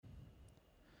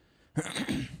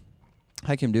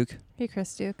Hi, Kim Duke. Hey,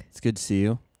 Chris Duke. It's good to see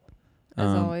you.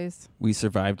 As always. We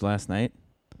survived last night.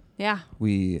 Yeah.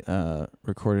 We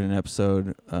recorded an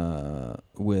episode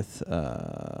with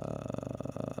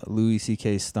Louis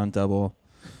C.K.'s stunt double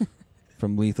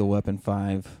from Lethal Weapon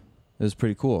 5. It was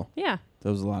pretty cool. Yeah.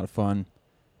 That was a lot of fun.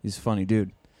 He's a funny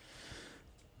dude.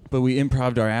 But we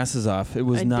improv'd our asses off. It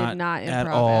was I not, did not at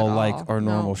improv all at like all. our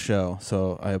normal No. show.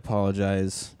 So I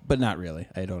apologize. But not really.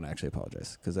 I don't actually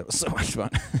apologize because that was so much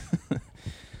fun.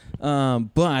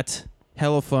 But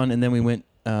hella fun. And then we went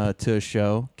to a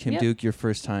show. Kim Yep. Duke, your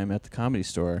first time at the Comedy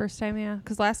Store. First time, yeah.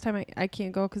 Because last time I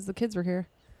can't go because the kids were here.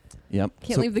 Yep.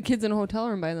 Can't leave the kids in a hotel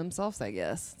room by themselves, I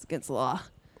guess. It's against the law.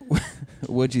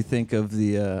 What'd you think of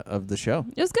the show?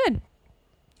 It was good.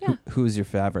 Yeah. Who was your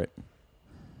favorite?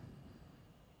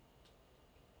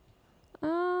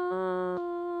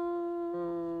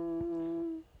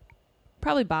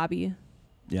 Probably Bobby.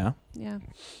 Yeah. Yeah.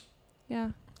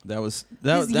 Yeah. That was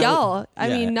He's yell. I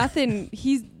yeah. mean, nothing.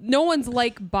 No one's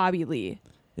like Bobby Lee.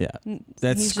 Yeah.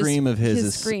 That He's scream just, of his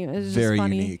is scream is very just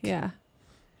funny. unique. Yeah.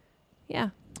 Yeah.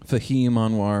 Fahim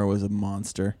Anwar was a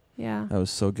monster. Yeah. That was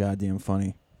so goddamn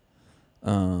funny.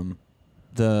 The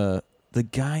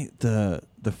guy,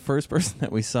 the first person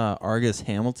that we saw, Argus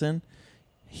Hamilton,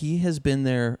 he has been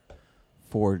there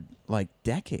for like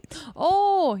decades.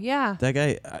 Oh, yeah. That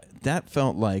guy, that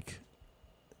felt like,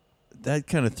 that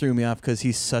kind of threw me off because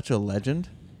he's such a legend.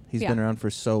 He's been around for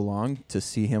so long. To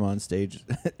see him on stage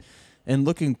and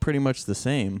looking pretty much the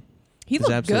same. He is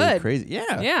looked absolutely good. crazy.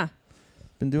 Yeah. Yeah.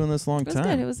 Been doing this a long time.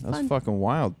 Good. It was that fun. was fucking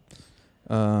wild.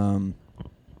 That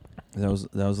was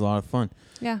a lot of fun.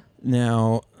 Yeah.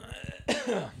 Now,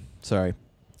 sorry,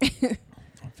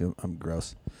 I'm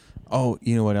gross. Oh,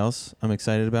 you know what else I'm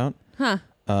excited about? Huh.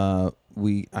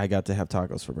 I got to have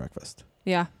tacos for breakfast.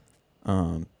 Yeah.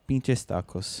 Pinches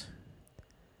tacos.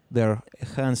 They're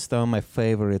hands down my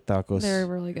favorite tacos They're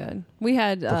really good. We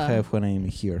had to have when I'm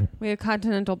here. we had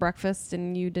continental breakfast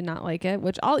and you did not like it,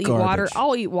 which I'll eat Garbage.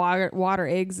 water,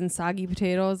 eggs and soggy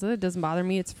potatoes. It doesn't bother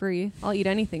me. It's free. I'll eat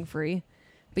anything free.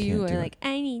 But you Can't do were it. like,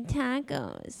 I need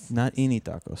tacos. Not any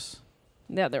tacos.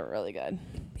 Yeah, they were really good.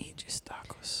 Pinches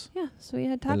tacos. Yeah, so we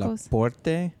had De la tacos.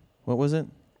 Porte. What was it?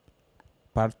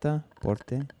 Parta?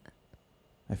 Porte?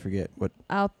 I forget. What?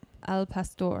 Al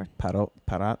pastor.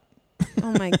 Parat?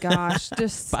 Oh my gosh,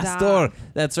 just stop. Pastor.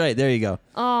 That's right. There you go.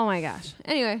 Oh my gosh.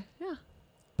 Anyway, yeah.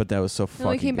 But that was so Then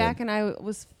fucking we came good. back and I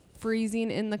was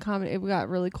freezing in the comedy. It got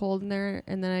really cold in there,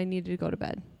 and then I needed to go to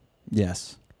bed.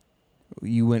 Yes.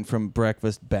 You went from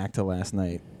breakfast back to last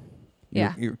night.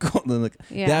 Yeah. You're cold.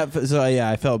 Yeah.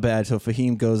 I felt bad. So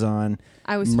Fahim goes on,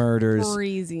 I was murders,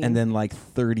 freezing. and then like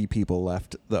 30 people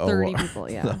left the 30 OR.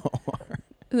 people, yeah. The OR.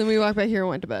 And then we walked back here and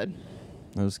went to bed.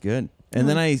 That was good. And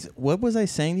then what was I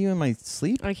saying to you in my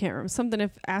sleep? I can't remember.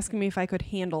 Something asking me if I could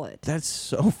handle it. That's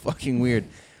so fucking weird.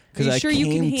 Are you sure you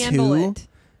can handle it?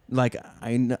 Like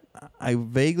I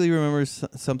vaguely remember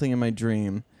something in my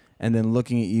dream, and then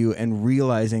looking at you and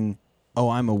realizing, oh,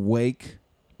 I'm awake.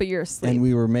 But you're asleep. And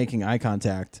we were making eye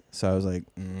contact, so I was like,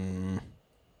 and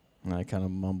I kind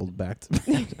of mumbled back to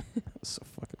bed. It was so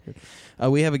fucking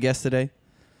weird. We have a guest today.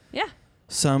 Yeah.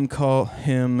 Some call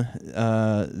him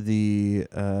the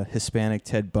Hispanic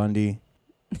Ted Bundy.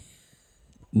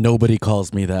 Nobody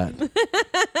calls me that.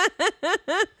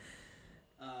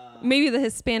 Maybe the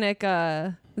Hispanic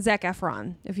Zac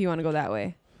Efron, if you want to go that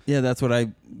way. Yeah, that's what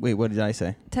wait, what did I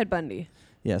say? Ted Bundy,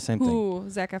 Yeah, same thing. who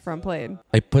Zac Efron played.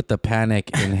 I put the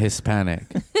panic in Hispanic.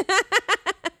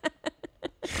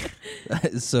 That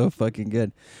is so fucking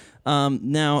good.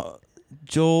 Now,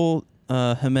 Joel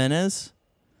Jimenez.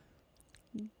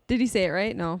 Did he say it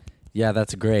right? No. Yeah,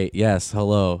 that's great. Yes,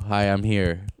 hello. Hi, I'm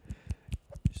here.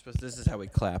 This is how we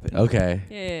clap it. Okay.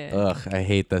 Yeah. Ugh, I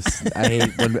hate this. I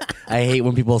hate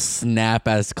when people snap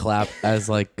as clap as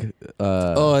like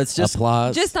it's just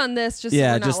applause. Just on this, just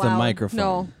Yeah, we're not just the loud. microphone.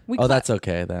 No, we oh, that's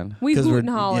okay then. we 'cause hoot we're- and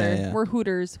holler. yeah, yeah. We're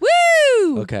hooters.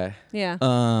 Woo! Okay. Yeah.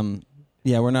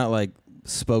 Yeah, we're not like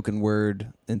spoken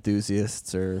word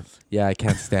enthusiasts or Yeah, I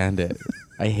can't stand it.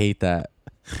 I hate that.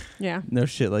 Yeah. no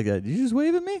shit like that. Did you just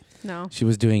wave at me? No. She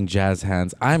was doing jazz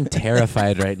hands. I'm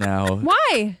terrified right now.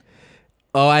 Why?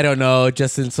 Oh, I don't know.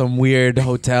 Just in some weird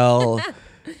hotel.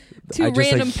 Two I just,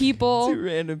 random like, people. Two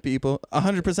random people.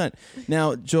 100%.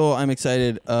 Now, Joel, I'm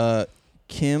excited.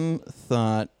 Kim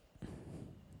thought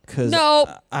because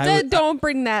No, don't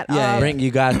bring that Yeah, up. Bring,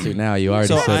 you got to now. You already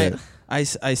so said it. I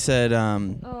said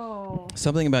Oh.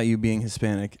 something about you being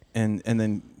Hispanic, and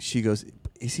then she goes,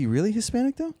 "Is he really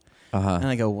Hispanic though?" And Uh-huh.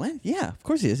 I go, "What? Yeah, of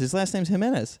course he is. His last name's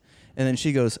Jimenez." And then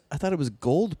she goes, "I thought it was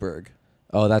Goldberg."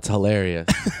 Oh, that's hilarious.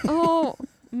 Oh.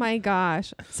 My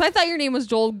gosh. So I thought your name was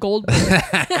Joel Goldberg.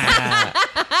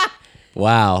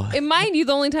 Wow. And mind you,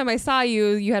 the only time I saw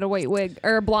you, you had a white wig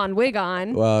or a blonde wig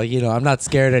on. Well, you know, I'm not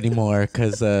scared anymore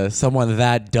because someone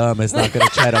that dumb is not going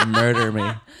to try to murder me.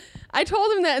 I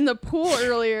told him that in the pool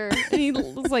earlier, and he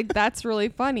was like, "That's really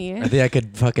funny." I think I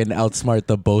could fucking outsmart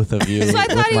the both of you. So I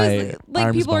with thought he my was like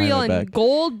arms people are behind my yelling back.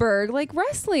 Goldberg, like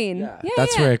wrestling. Yeah,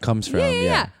 That's yeah. where it comes from.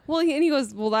 Yeah. Well, and he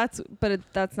goes, "Well, that's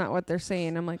not what they're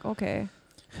saying." I'm like, okay.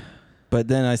 But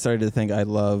then I started to think I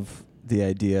love the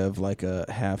idea of like a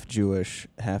half Jewish,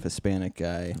 half Hispanic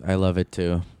guy. I love it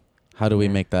too. How do we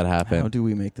make that happen? How do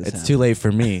we make this It's happen? too late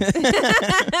for me.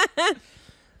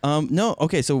 No,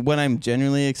 okay, so what I'm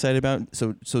genuinely excited about,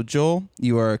 so Joel,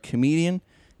 you are a comedian,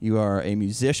 you are a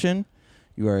musician,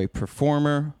 you are a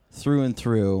performer through and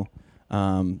through.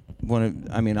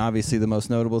 Obviously the most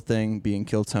notable thing being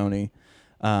Kill Tony.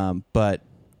 But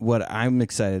what I'm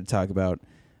excited to talk about,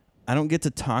 I don't get to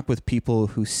talk with people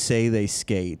who say they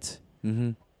skate.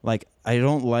 Mm-hmm. Like, I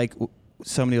don't like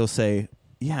somebody will say,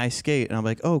 yeah, I skate. And I'm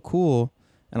like, oh, cool.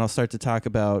 And I'll start to talk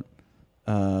about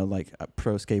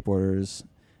pro skateboarders,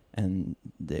 and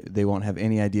they won't have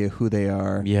any idea who they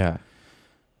are. Yeah.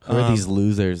 Who are these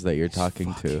losers that you're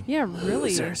talking to? Yeah,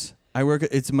 really. Losers.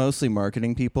 It's mostly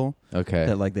marketing people Okay.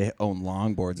 that like they own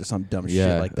longboards or some dumb Yeah.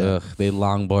 shit like that. Ugh, they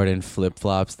longboard in flip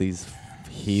flops. These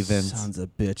heathens. Sons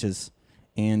of bitches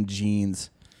and jeans.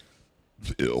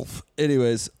 Filth.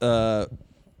 Anyways,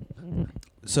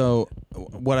 so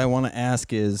what I want to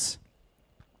ask is,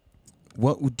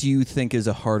 what do you think is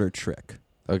a harder trick?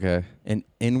 Okay. An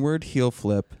inward heel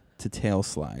flip to tail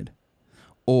slide,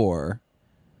 or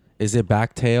Is it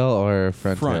back tail or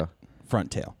front tail?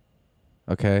 front tail?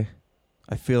 Okay.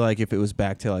 I feel like if it was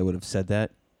back tail, I would have said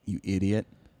that. You idiot.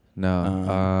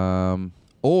 No.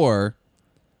 Or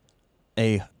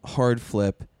a hard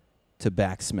flip to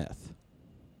backsmith.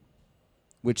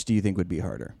 Which do you think would be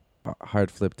harder?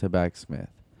 Hard flip to backsmith.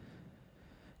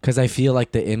 Because I feel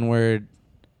like the inward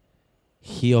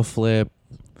heel flip,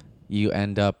 you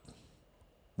end up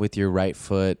with your right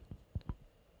foot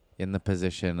in the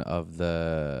position of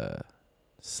the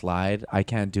slide. I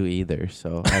can't do either,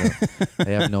 so I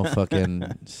have no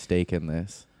fucking stake in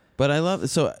this. But I love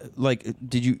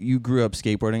did you grew up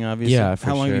skateboarding obviously? Yeah, for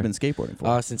How long have you sure. been skateboarding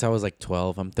for? Since I was like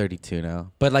 12. I'm 32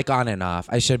 now. But like on and off.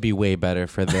 I should be way better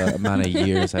for the amount of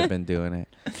years I've been doing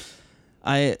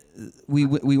it.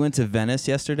 We went to Venice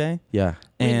yesterday, Yeah.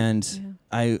 and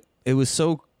it was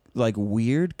so like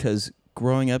weird because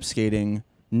growing up skating,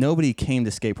 nobody came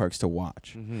to skate parks to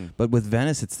watch. Mm-hmm. But with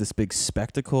Venice, it's this big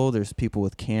spectacle. There's people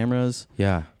with cameras,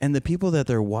 Yeah. and the people that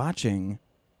they're watching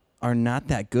are not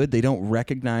that good. They don't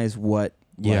recognize what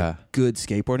good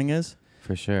skateboarding is.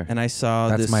 For sure. And I saw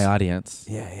That's this. my audience.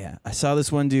 Yeah. I saw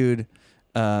this one dude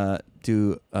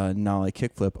do a nollie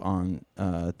kickflip on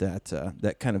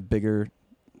that kind of bigger,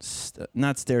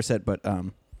 not stair set, but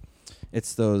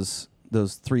it's those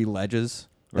three ledges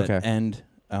that end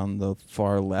on the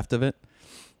far left of it.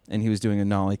 And he was doing a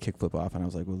nollie kickflip off, and I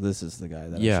was like, well, this is the guy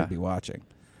that I should be watching.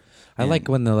 I like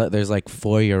when there's like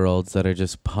 4-year-olds that are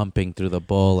just pumping through the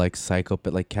bowl like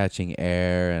psychopath, like catching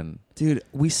air and. Dude,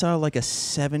 we saw like a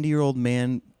 70-year-old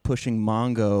man pushing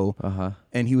Mongo,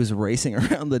 and he was racing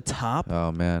around the top.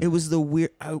 Oh man, it was the weird,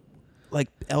 like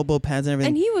elbow pads and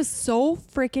everything. And he was so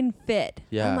freaking fit.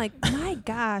 Yeah. I'm like, my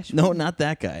gosh. No, not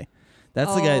that guy.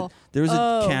 That's the guy. There was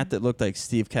a cat that looked like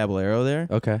Steve Caballero there.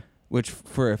 Okay. Which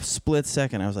for a split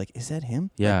second I was like, is that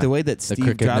him? Yeah. Like the way that The Steve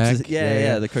crooked drops neck? his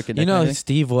yeah, the crooked neck. You know, and everything.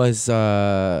 Steve was.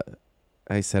 I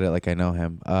said it like I know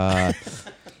him.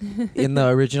 In the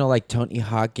original like Tony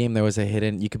Hawk game, there was a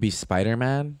hidden. You could be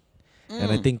Spider-Man,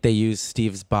 and I think they used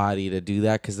Steve's body to do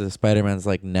that because the Spider-Man's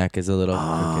like neck is a little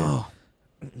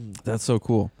crooked. That's so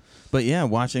cool. But yeah,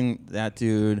 watching that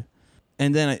dude,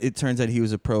 and then it turns out he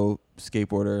was a pro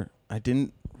skateboarder. I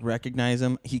didn't recognize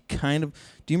him. He kind of.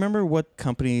 Do you remember what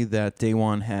company that Day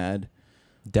One had?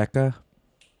 Deca.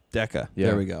 Deca. Yeah.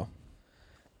 There we go.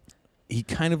 He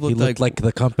kind of He looked looked like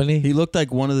the company. He looked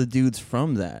like one of the dudes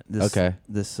from that.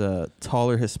 This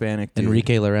taller Hispanic dude.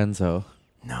 Enrique Lorenzo.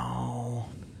 No.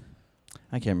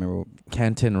 I can't remember.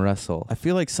 Canton Russell. I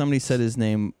feel like somebody said his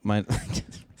name.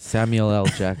 Samuel L.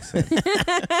 Jackson.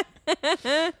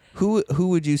 Who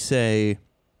would you say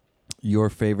your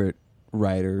favorite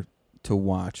rider to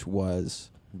watch was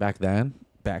Back then?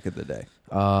 back in the day?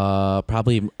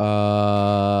 Probably.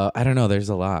 I don't know. There's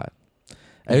a lot.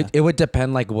 Yeah. It would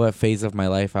depend like what phase of my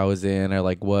life I was in or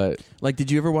like what. Like, did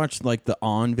you ever watch like the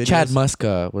On videos? Chad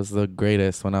Muska was the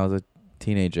greatest when I was a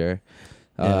teenager.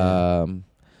 Yeah.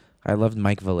 I loved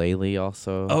Mike Vallely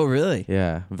also. Oh, really?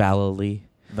 Yeah. Vallely.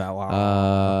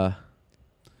 Valar.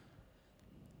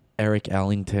 Eric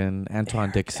Ellington, Antoine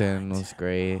Eric Dixon was Ellington.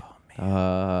 great.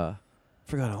 Oh,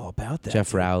 Forgot all about that. Jeff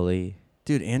dude. Rowley,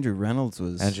 Dude, Andrew Reynolds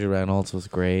was Andrew Reynolds was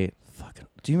great. fucking.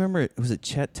 Do you remember? Was it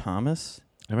Chet Thomas?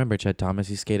 I remember Chet Thomas.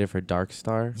 He skated for Dark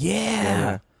Star.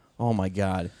 Yeah. Oh my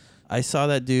God, I saw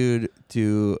that dude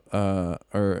do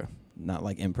or not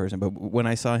like in person, but when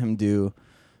I saw him do,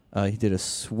 he did a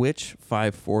switch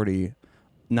 540,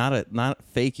 not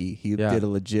fakie. He Yeah. did a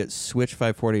legit switch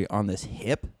 540 on this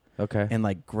hip Okay. and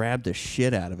like grabbed the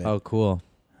shit out of it. Oh, cool.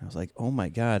 I was like, oh my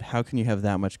God, how can you have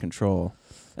that much control?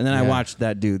 And then I Yeah. watched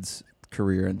that dude's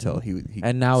career until he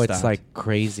And now it's stopped. like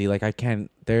crazy. Like I can't.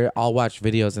 I'll watch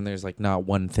videos and there's like not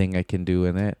one thing I can do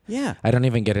in it. Yeah. I don't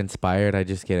even get inspired. I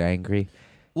just get angry.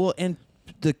 Well, and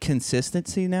the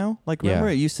consistency now, like Yeah. remember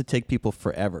it used to take people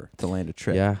forever to land a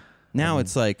trick. Yeah. Now Mhm.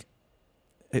 it's like,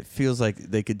 it feels like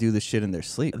they could do this shit in their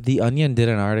sleep. The Onion did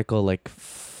an article like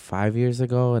 5 years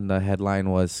ago, and the headline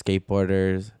was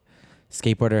skateboarder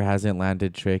hasn't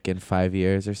landed trick in 5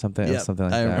 years or something. It was Yep, something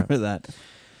like I that. remember that.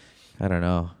 I don't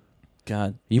know.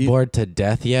 God, You bored to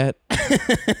death yet?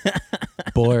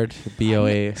 Bored.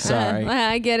 BOA. Sorry.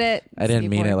 I get it. I didn't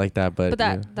mean it Skateboard. like that, but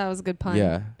that was a good pun.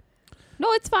 yeah.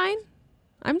 No, it's fine.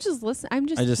 I'm just listening. I'm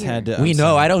just. I just here. had to. We I'm know.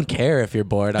 sorry. I don't care if you're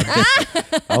bored. I'm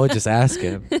just. I was just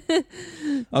asking. Okay.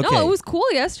 No, it was cool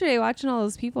yesterday watching all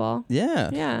those people. Yeah.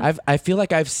 Yeah. I feel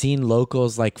like I've seen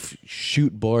locals like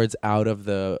shoot boards out of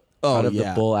the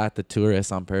yeah. bowl at the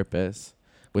tourists on purpose,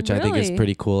 which I think is Really?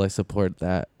 pretty cool. I support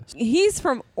that. He's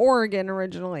from Oregon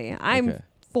originally. I'm Okay.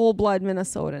 full blood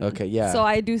Minnesotan. Okay, yeah. So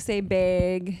I do say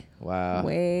big, Wow.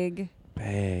 wig.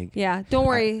 Big. Yeah. Don't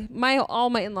worry.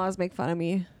 All my in-laws make fun of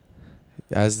me.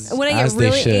 As When I as get they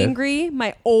really should. angry,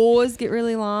 my O's get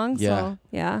really long. Yeah. So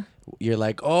yeah. You're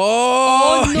like,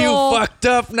 oh, Oh, no. you fucked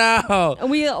up now. And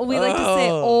we like to say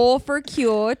Oh. "oh" for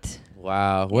cute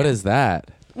Wow. What is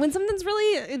that? when something's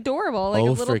really adorable, like Oh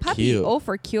a little for puppy. cute. Oh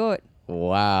for cute.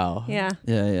 Wow. Yeah.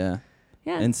 Yeah.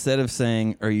 Yeah. Instead of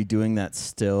saying, "Are you doing that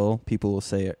still?" people will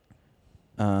say,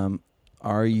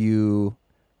 "Are you?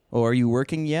 Oh, are you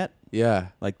working yet?" Yeah.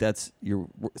 Like that's your.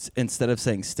 Instead of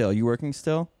saying "still," you working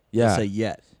still? Yeah. They'll say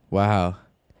yet. Wow.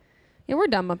 Yeah, we're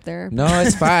dumb up there. No,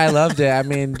 it's fine. I loved it. I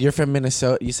mean, you're from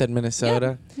Minnesota. You said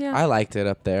Minnesota. Yeah. I liked it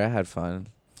up there. I had fun.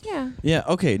 Yeah. Yeah.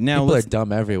 Okay. Now People are let's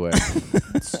dumb everywhere.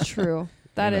 It's true.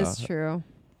 That You is know. true.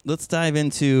 let's dive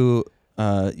into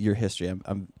your history.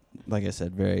 I'm like I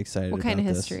said, very excited. What kind of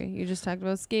about this. history? You just talked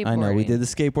about skateboarding. I know we did the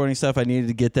skateboarding stuff. I needed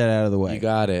to get that out of the way. You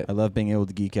got it. I love being able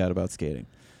to geek out about skating.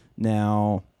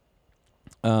 Now,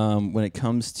 when it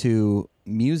comes to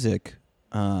music,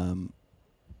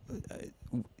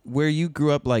 where you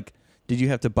grew up, like, did you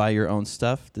have to buy your own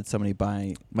stuff? Did somebody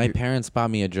buy? My your- parents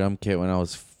bought me a drum kit when I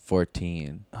was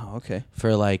 14 Oh, okay.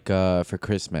 for like for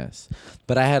Christmas.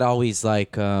 But I had always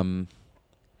like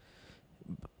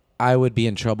I would be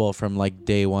in trouble from like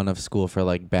day one of school for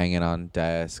like banging on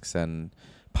desks and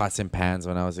pots and pans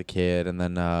when I was a kid, and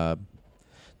then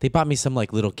they bought me some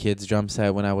like little kids drum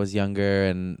set when I was younger,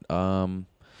 and I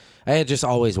had just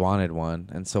always wanted one.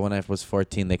 And so when I was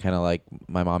 14, they kind of like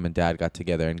my mom and dad got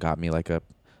together and got me like a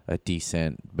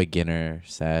decent beginner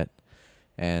set,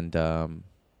 and I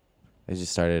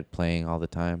just started playing all the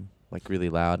time, like really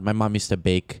loud. My mom used to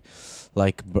bake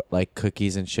like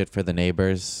cookies and shit for the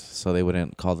neighbors so they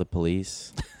wouldn't call the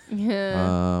police.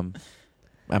 Yeah.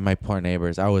 And my poor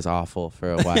neighbors, I was awful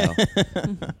for a while.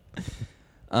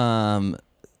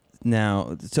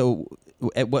 Now, so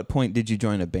at what point did you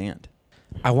join a band?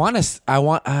 I'd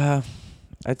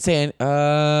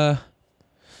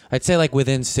say like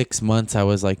within 6 months I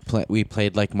was like we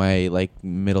played like my like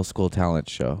middle school talent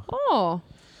show. Oh.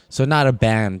 So not a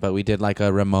band, but we did like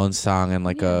a Ramones song and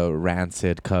like Yeah. a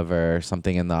Rancid cover or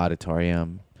something in the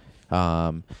auditorium.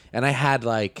 And I had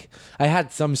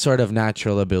some sort of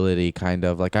natural ability, kind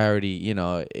of like I already,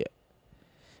 I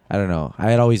don't know.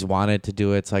 I had always wanted to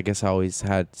do it, so I guess I always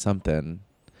had something.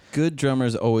 Good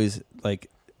drummers always like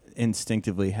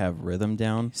instinctively have rhythm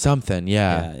down. Something,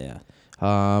 yeah.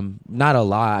 Yeah. Not a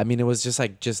lot. I mean, it was just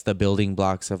like the building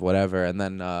blocks of whatever, and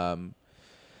then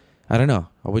I don't know.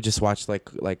 I would just watch like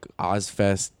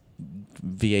Ozfest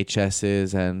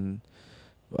VHSs, and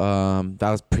that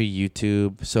was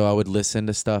pre-YouTube, so I would listen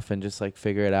to stuff and just like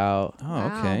figure it out. Oh,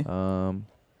 Wow. okay.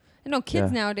 I know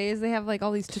kids Yeah. nowadays, they have like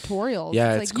all these tutorials.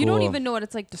 Yeah, it's it's like you don't cool. even know what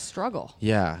it's like to struggle.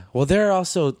 Yeah. Well, there are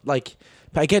also like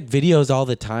I get videos all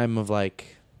the time of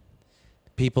like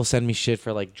people send me shit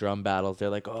for like drum battles.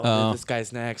 They're like, "Oh, this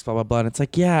guy's next," blah blah blah. And it's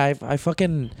like, yeah,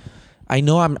 I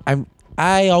know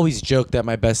I always joke that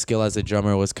my best skill as a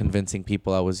drummer was convincing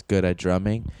people I was good at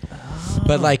drumming.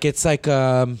 But like it's like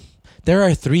there are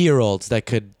 3-year-olds that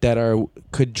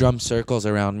could drum circles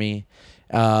around me,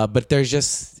 but there's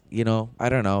just, you know, I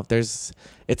don't know. It's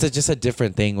just a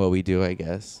different thing what we do. I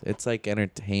guess it's like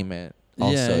entertainment.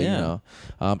 Also, you know,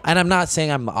 and I'm not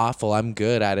saying I'm awful. I'm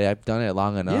good at it. I've done it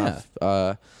long enough.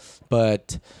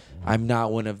 But I'm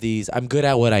not one of these. I'm good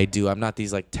at what I do. I'm not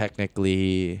these like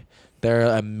technically. There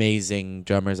are amazing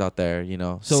drummers out there, you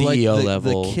know, So CEO like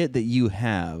level. the kit that you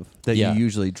have that Yeah. you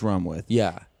usually drum with,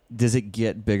 Yeah. does it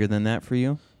get bigger than that for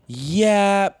you?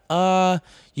 Yeah.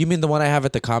 You mean the one I have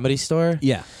at the Comedy Store?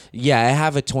 Yeah. Yeah, I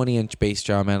have a 20-inch bass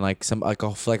drum and like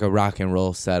a rock and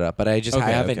roll setup, but I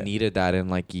haven't needed that in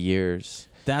like years.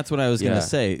 That's what I was going Yeah. to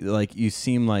say. Like, you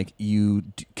seem like you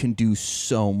can do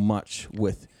so much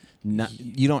with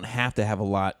you don't have to have a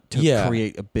lot to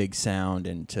create a big sound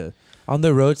and to... On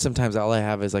the road, sometimes all I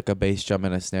have is like a bass drum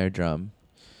and a snare drum,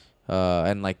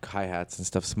 and like hi-hats and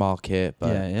stuff, small kit.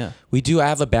 But I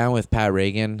have a band with Pat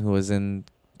Reagan,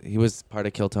 he was part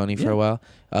of Kill Tony for a while,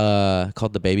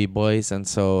 called the Baby Boys. And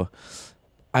so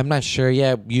I'm not sure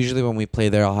yet. Usually when we play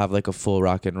there, I'll have like a full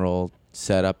rock and roll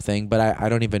setup thing, but I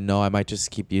don't even know. I might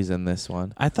just keep using this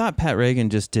one. I thought Pat Reagan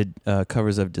just did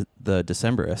covers of the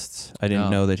Decemberists. I didn't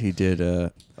know that he did...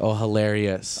 Oh,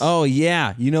 hilarious. Oh,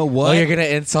 yeah. You know what? Oh, you're going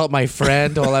to insult my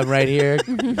friend while I'm right here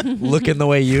looking the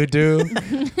way you do?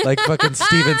 Like fucking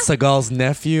Steven Seagal's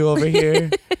nephew over here.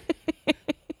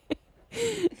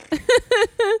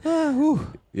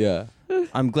 Yeah.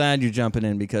 I'm glad you're jumping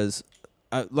in because...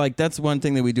 like that's one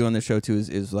thing that we do on the show too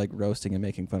is like roasting and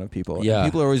making fun of people. Yeah. And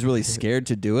people are always really scared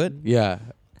to do it. Yeah.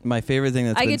 My favorite thing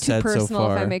that's I been get too said so personal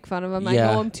far. if I make fun of them. Yeah.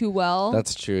 I know them too well.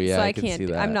 That's true. Yeah. So I can can't. see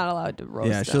that. I'm not allowed to roast.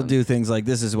 Yeah, she'll them. do things like,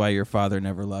 "This is why your father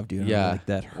never loved you." And I'm like,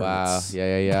 that hurts. Wow.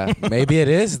 Yeah. Maybe it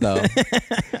is though.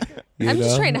 I'm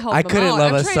just trying to help I them couldn't out.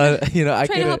 love I'm a son. You know, I trying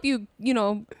to couldn't. help you,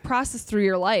 process through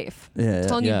your life. Yeah.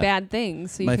 Telling you Yeah. bad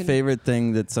things. So you My can, favorite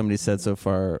thing that somebody said so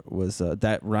far was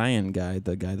that Ryan guy,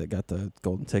 the guy that got the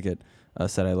golden ticket,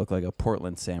 said I look like a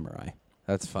Portland samurai.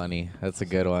 That's funny. That's a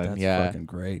good one. That's yeah. fucking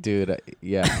great. Dude,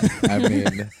 yeah. I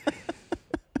mean,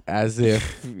 as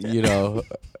if,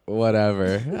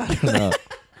 whatever. I don't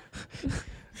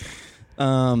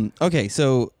know. Okay,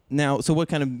 so what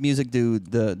kind of music do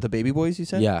the Baby Boys, you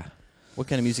said? Yeah. What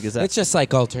kind of music is that? It's just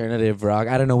like alternative rock.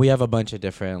 I don't know. We have a bunch of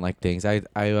different like things. I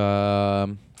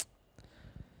don't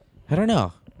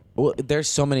know. Well, there's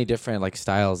so many different like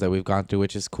styles that we've gone through,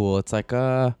 which is cool. It's like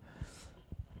I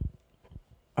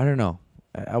don't know.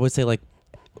 I would say like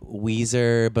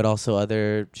Weezer, but also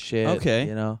other shit.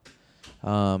 Okay.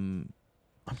 I'm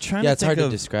trying yeah, to it's hard think to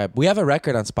of... describe. We have a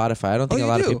record on Spotify. I don't think Oh, a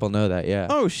you lot do? of people know that. Yeah.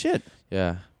 Oh, shit.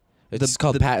 Yeah. The- It's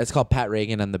called the- It's called Pat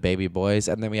Reagan and the Baby Boys,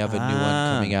 and then we have a new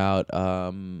one coming out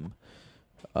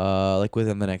like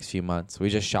within the next few months. We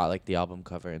just shot like the album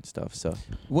cover and stuff. So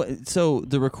So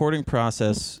the recording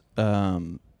process,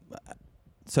 so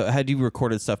had you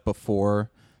recorded stuff before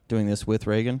doing this with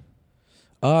Reagan?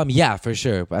 yeah, for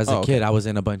sure. As a okay. kid, I was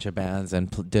in a bunch of bands and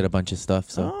did a bunch of stuff.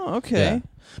 So Oh, okay. yeah.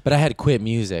 But I had quit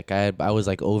music. I was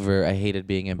like I hated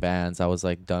being in bands. I was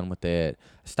like done with it.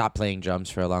 Stopped playing drums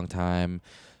for a long time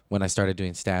when I started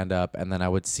doing stand up, and then I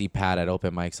would see Pat at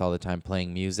open mics all the time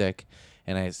playing music.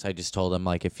 And I just told him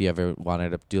like if he ever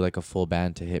wanted to do like a full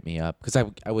band to hit me up, because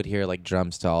I would hear like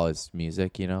drums to all his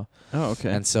music, Oh,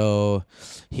 okay. And so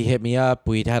he hit me up.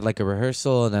 We'd had like a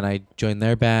rehearsal, and then I joined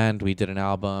their band. We did an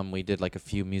album. We did like a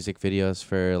few music videos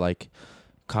for like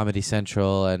Comedy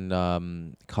Central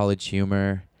and College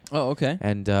Humor. Oh, okay.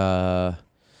 And so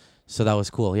that was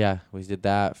cool. Yeah, we did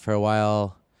that for a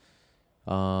while.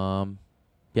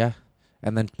 Yeah.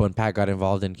 And then when Pat got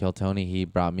involved in Kill Tony, he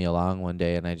brought me along one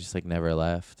day, and I just like never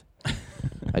left.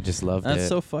 I just loved it. That's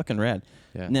so fucking rad.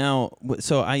 Yeah. Now,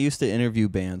 so I used to interview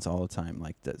bands all the time,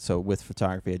 like that. So with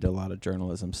photography, I did a lot of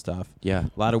journalism stuff. Yeah.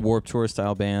 A lot of Warped Tour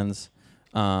style bands.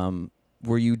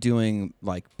 Were you doing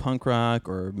like punk rock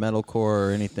or metalcore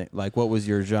or anything? Like, what was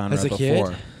your genre As a before?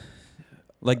 kid?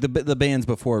 Like the bands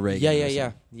before Reagan. or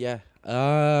something.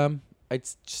 Yeah. I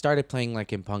started playing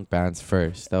like in punk bands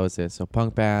first. That was it. So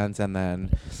punk bands, and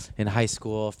then in high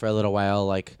school for a little while,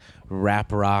 like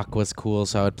rap rock was cool.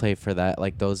 So I would play for that,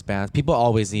 like those bands. People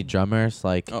always need drummers.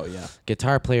 Like Oh yeah.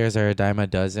 guitar players are a dime a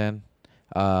dozen,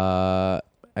 and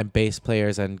bass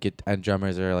players and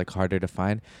drummers are like harder to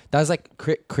find. That was like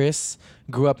Chris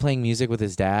grew up playing music with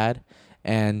his dad,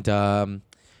 and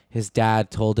his dad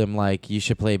told him like you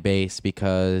should play bass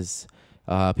because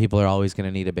people are always going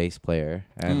to need a bass player.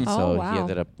 And Mm. so Oh, he wow.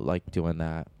 ended up like doing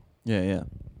that. Yeah.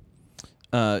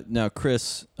 Now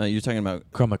Chris, you're talking about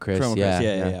Chroma Chris. Chroma Yeah,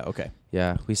 Chris. Yeah. Okay.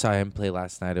 Yeah, we saw him play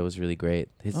last night. It was really great.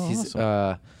 He's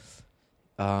awesome.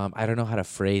 I don't know how to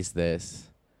phrase this.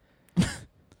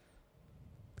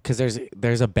 because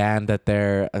there's a band that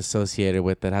they're associated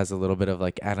with that has a little bit of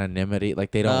like anonymity,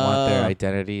 like they don't want their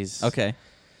identities. Okay.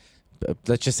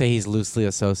 Let's just say he's loosely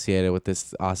associated with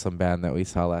this awesome band that we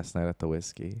saw last night at the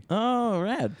Whiskey. Oh,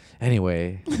 rad.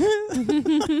 Anyway,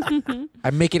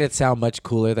 I'm making it sound much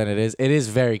cooler than it is. It is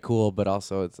very cool, but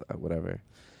also it's whatever.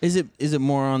 Is it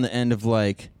more on the end of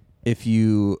like, if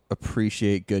you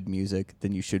appreciate good music,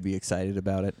 then you should be excited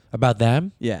about it? About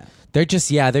them? Yeah. They're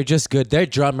just good. Their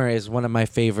drummer is one of my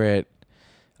favorite.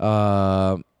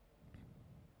 I'm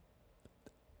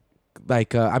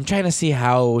trying to see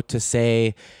how to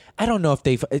say. I don't know if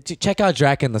they check out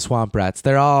Drac and the Swamp Rats.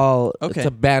 They're all Okay. It's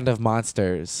a band of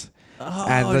monsters. Oh,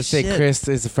 And let's say shit. Chris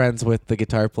is friends with the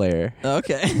guitar player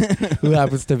Okay. who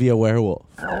happens to be a werewolf.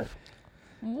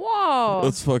 Whoa.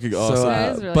 That's fucking So, awesome.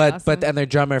 That is really but awesome. and their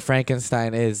drummer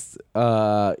Frankenstein is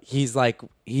he's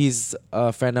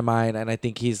a friend of mine, and I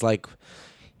think he's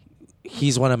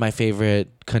one of my favorite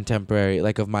contemporary,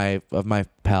 like of my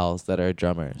pals that are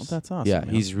drummers. Well, that's awesome. Yeah, man.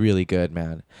 he's really good,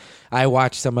 man. I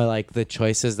watch some of like the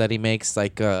choices that he makes.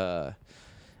 Like, I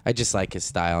just like his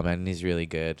style, man. He's really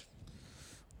good.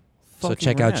 So Fucking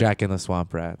check out rad. Jack and the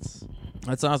Swamp Rats.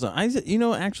 That's awesome.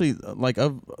 Actually, like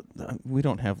we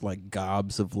don't have like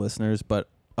gobs of listeners, but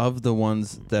of the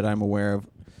ones that I'm aware of,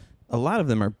 a lot of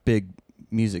them are big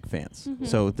music fans. Mhm.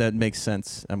 So that makes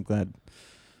sense. I'm glad.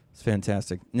 It's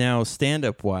fantastic. Now,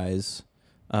 stand-up wise,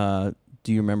 do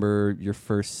you remember your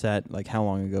first set? Like, how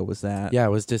long ago was that? Yeah,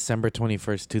 it was December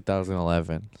 21st,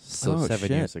 2011. So Oh, 7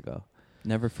 shit. years ago.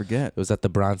 Never forget. It was at the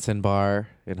Bronson Bar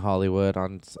in Hollywood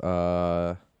on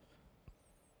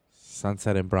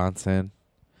Sunset and Bronson.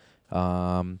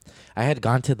 I had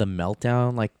gone to the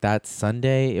Meltdown like that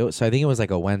Sunday. So I think it was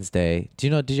like a Wednesday.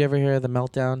 Did you ever hear of the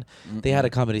Meltdown? They had a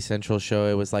Comedy Central show.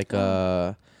 It was like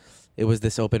it was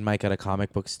this open mic at a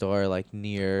comic book store like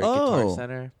near Guitar Oh.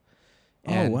 Center.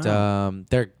 Oh, And wow.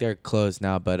 they're closed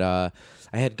now, but I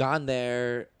had gone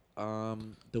there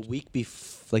the week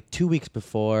like 2 weeks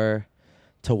before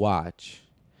to watch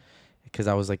because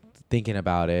I was like thinking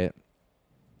about it.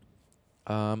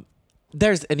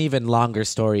 There's an even longer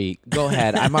story. Go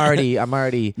ahead. I'm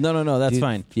already. No. That's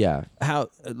fine. Yeah. How,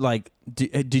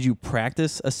 did you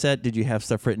practice a set? Did you have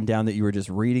stuff written down that you were just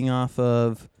reading off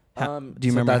of? Do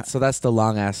you remember? So that's the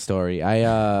long ass story.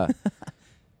 I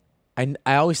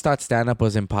always thought stand up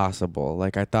was impossible.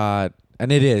 Like I thought,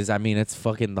 and it is. I mean, it's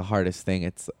fucking the hardest thing.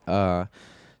 It's but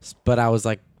I was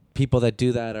like, people that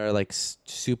do that are like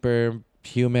super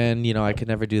human. You know, I could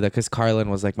never do that because Carlin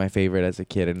was like my favorite as a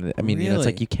kid, and I mean, you know, it's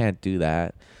Really? like you can't do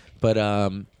that. But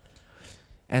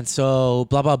and so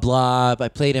blah blah blah. I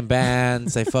played in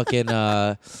bands. I fucking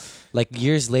like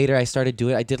years later, I started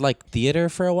doing. I did like theater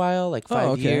for a while, like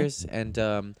 5 okay. years, and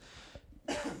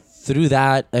through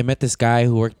that, I met this guy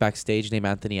who worked backstage named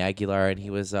Anthony Aguilar, and he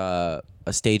was a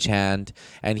stagehand,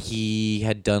 and he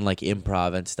had done like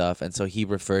improv and stuff, and so he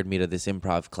referred me to this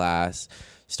improv class.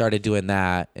 Started doing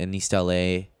that in East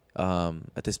LA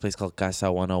at this place called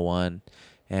Casa 101,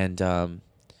 and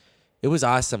it was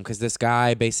awesome because this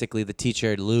guy, basically the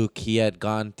teacher Luke, he had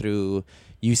gone through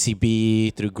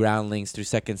UCB, through Groundlings, through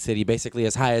Second City, basically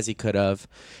as high as he could have,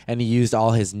 and he used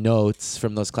all his notes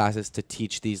from those classes to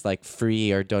teach these like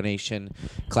free or donation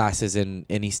classes in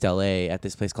East LA at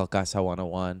this place called Casa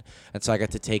 101. And so I got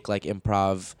to take like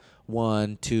improv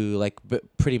 1, 2, like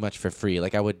pretty much for free.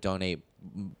 Like I would donate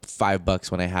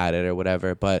 $5 when I had it or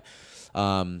whatever, but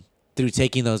through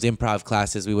taking those improv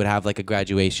classes, we would have like a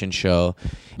graduation show,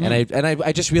 and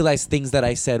I just realized things that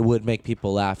I said would make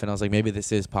people laugh, and I was like, maybe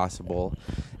this is possible,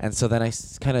 and so then I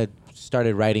kind of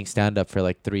started writing stand up for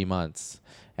like 3 months,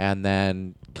 and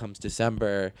then comes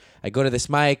December, I go to this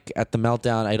mic at the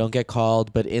Meltdown, I don't get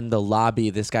called, but in the lobby,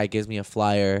 this guy gives me a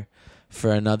flyer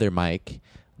for another mic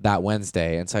that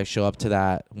Wednesday, and so I show up to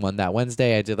that one that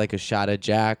Wednesday. I did like a shot of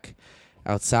Jack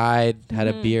outside, had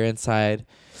a beer inside.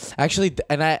 Actually,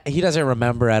 he doesn't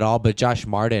remember at all, but Josh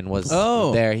Martin was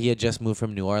there. He had just moved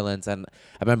from New Orleans, and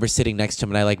I remember sitting next to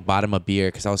him, and I like bought him a beer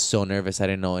because I was so nervous. I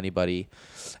didn't know anybody.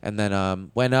 And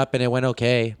then went up, and it went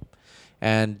okay.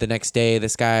 And the next day,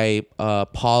 this guy,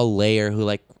 Paul Layer, who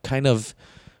like kind of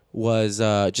was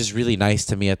just really nice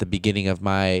to me at the beginning of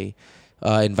my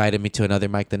invited me to another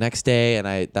mic the next day,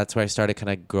 and that's where I started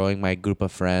kind of growing my group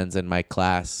of friends and my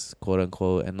class, quote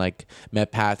unquote, and like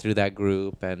met Pat through that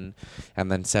group, and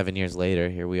then 7 years later,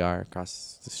 here we are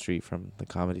across the street from the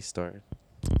Comedy Store,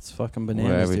 It's fucking bananas,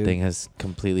 where everything dude. has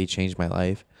completely changed my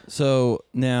life. So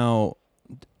now,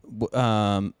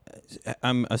 I'm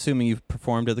assuming you've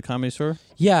performed at the Comedy Store.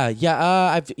 Yeah.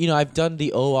 I've done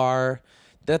the OR.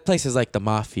 That place is like the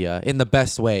mafia in the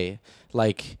best way.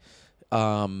 Like,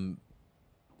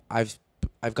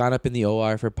 I've gone up in the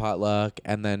OR for potluck,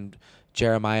 and then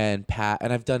Jeremiah and Pat,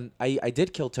 and I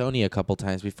did Kill Tony a couple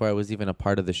times before I was even a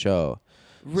part of the show.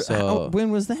 So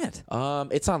when was that?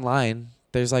 It's online.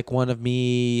 There's like one of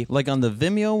me. Like on the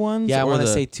Vimeo ones? Yeah, I or want to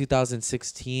the- say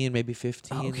 2016, maybe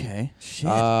 15. Okay. Shit.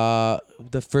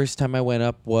 The first time I went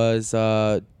up was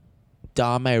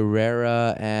Dom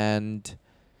Herrera and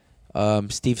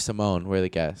Steve Simone were the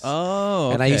guests. Oh,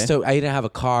 okay. And I didn't have a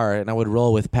car, and I would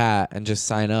roll with Pat and just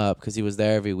sign up because he was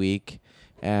there every week,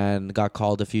 and got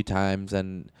called a few times.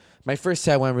 And my first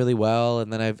set went really well,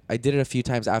 and then I did it a few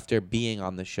times after being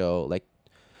on the show. Like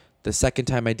the second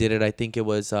time I did it, I think it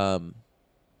was I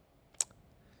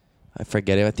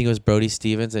forget it. I think it was Brody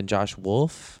Stevens and Josh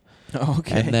Wolf.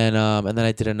 Okay. And then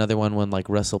I did another one when like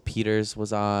Russell Peters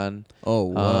was on. Oh,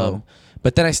 whoa.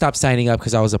 But then I stopped signing up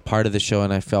because I was a part of the show,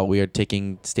 and I felt weird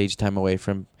taking stage time away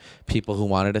from people who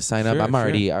wanted to sign up. Sure,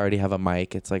 I already have a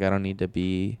mic. It's like I don't need to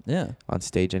be Yeah. on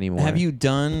stage anymore. Have you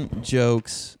done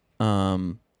jokes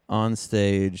on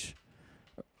stage,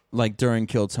 like during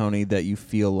Kill Tony, that you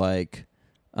feel like,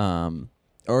 or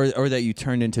that you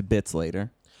turned into bits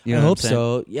later? You know I what hope I'm saying?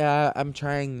 so. Yeah, I'm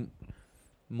trying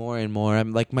more and more.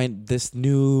 I'm like this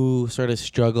new sort of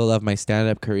struggle of my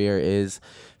stand-up career is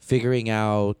figuring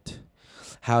out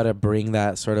how to bring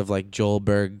that sort of like Joel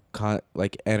Berg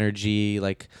like energy,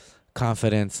 like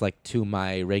confidence, like to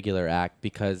my regular act,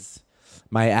 because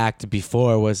my act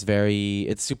before was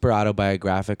it's super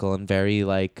autobiographical and very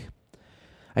like,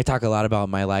 I talk a lot about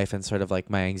my life and sort of like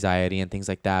my anxiety and things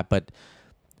like that, but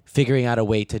figuring out a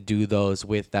way to do those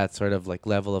with that sort of like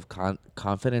level of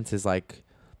confidence is like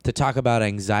to talk about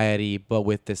anxiety, but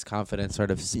with this confidence sort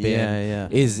of spin. Yeah.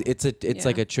 It's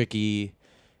like a tricky,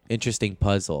 interesting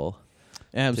puzzle.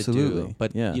 Absolutely. To do.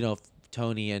 But yeah. you know,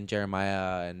 Tony and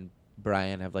Jeremiah and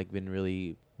Brian have like been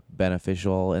really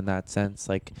beneficial in that sense.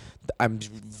 Like I'm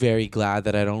very glad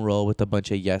that I don't roll with a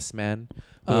bunch of yes men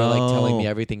who are like telling me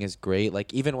everything is great.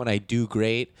 Like even when I do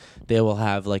great, they will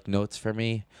have like notes for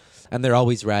me. And they're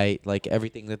always right. Like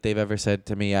everything that they've ever said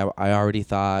to me, I already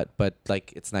thought, but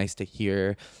like it's nice to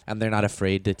hear. And they're not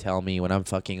afraid to tell me when I'm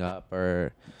fucking up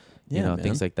or, you know,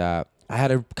 things like that. I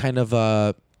had a kind of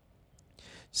a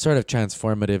sort of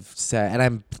transformative set,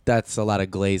 and that's a lot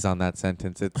of glaze on that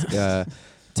sentence. It's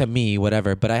to me,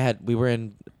 whatever. But we were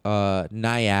in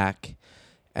Nyack,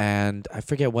 and I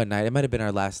forget what night. It might have been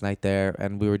our last night there,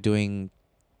 and we were doing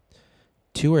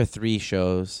 2 or 3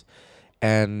 shows,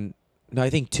 and no, I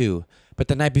think 2. But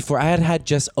the night before, I had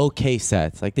just okay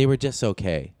sets. Like they were just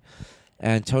okay.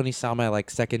 And Tony saw my like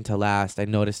second to last. I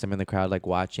noticed him in the crowd like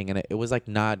watching, and it was like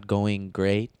not going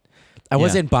great. I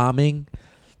wasn't bombing,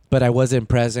 but I wasn't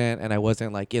present, and I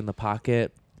wasn't like in the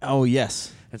pocket. Oh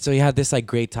yes. And so he had this like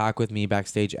great talk with me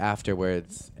backstage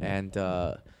afterwards, and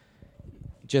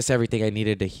just everything I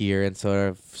needed to hear, and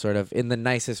sort of in the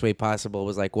nicest way possible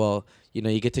was like, well, you know,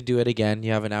 you get to do it again.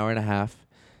 You have an hour and a half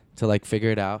to like figure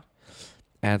it out.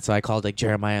 And so I called like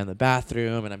Jeremiah in the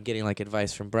bathroom, and I'm getting like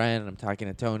advice from Brian, and I'm talking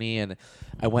to Tony, and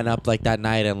I went up like that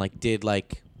night and like did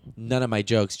like none of my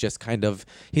jokes, just kind of,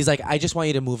 he's like, I just want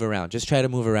you to move around. Just try to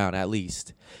move around at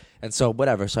least. And so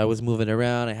whatever. So I was moving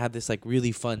around. I had this like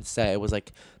really fun set. It was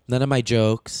like none of my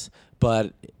jokes,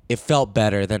 but it felt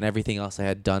better than everything else I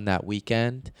had done that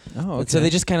weekend. Oh, okay. And so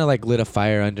they just kind of like lit a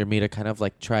fire under me to kind of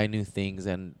like try new things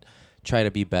and try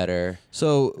to be better.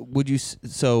 So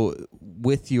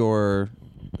with your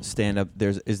stand-up,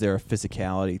 is there a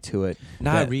physicality to it?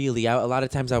 Not really. A lot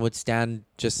of times I would stand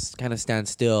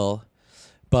still,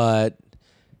 but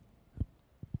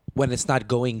when it's not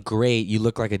going great, you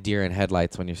look like a deer in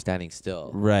headlights when you're standing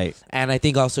still. Right. And I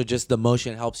think also just the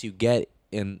motion helps you get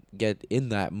in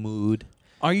that mood.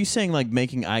 Are you saying like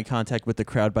making eye contact with the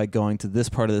crowd by going to this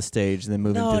part of the stage and then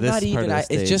moving to this not even. part of the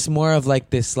stage? It's just more of like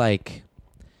this like.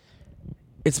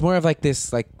 It's more of like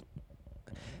this like.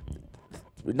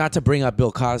 Not to bring up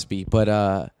Bill Cosby,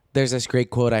 but there's this great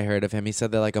quote I heard of him. He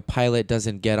said that like a pilot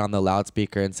doesn't get on the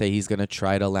loudspeaker and say he's gonna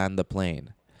try to land the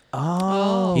plane.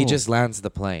 Oh. He just lands the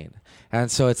plane. And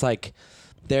so it's like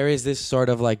there is this sort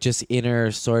of like just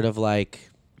inner sort of like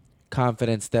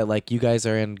confidence that like you guys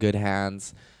are in good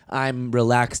hands. I'm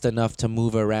relaxed enough to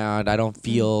move around. I don't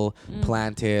feel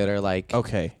planted or like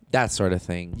Okay. that sort of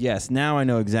thing. Yes, now I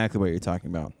know exactly what you're talking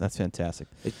about. That's fantastic.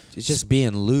 It's just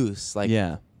being loose. Like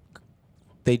yeah.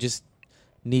 they just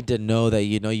need to know that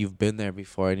you know you've been there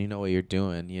before and you know what you're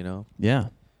doing, you know? Yeah.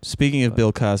 Speaking of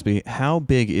Bill Cosby, how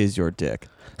big is your dick?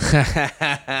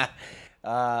 Enough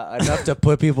to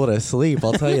put people to sleep,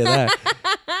 I'll tell you that.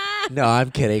 No,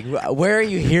 I'm kidding. Where are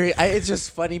you hearing? It's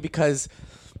just funny because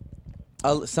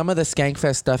some of the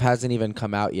Skankfest stuff hasn't even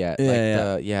come out yet.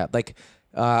 Yeah, Like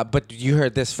But you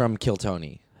heard this from Kill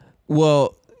Tony.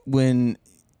 Well, when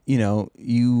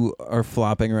you are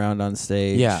flopping around on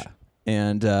stage, Yeah.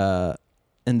 and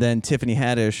then Tiffany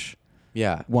Haddish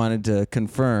Yeah. wanted to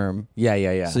confirm.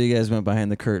 Yeah. So you guys went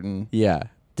behind the curtain. Yeah.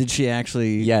 Did she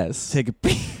actually? Yes. Take a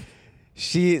peek?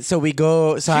 So we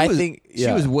go. So I was, think she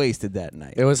was wasted that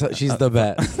night. it was. She's the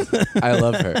best. I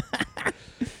love her.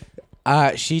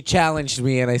 She challenged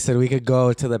me, and I said we could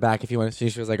go to the back if you want to see.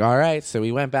 She was like, "All right." So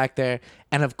we went back there,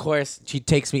 and of course, she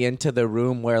takes me into the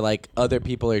room where like other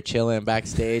people are chilling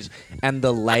backstage, and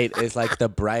the light is like the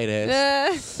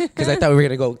brightest. Because I thought we were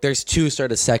gonna go. There's two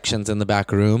sort of sections in the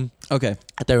back room. Okay.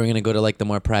 I thought we were gonna go to like the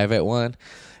more private one,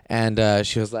 and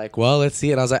she was like, "Well, let's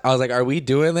see." And I was like, "Are we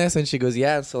doing this?" And she goes,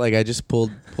 "Yeah." So like I just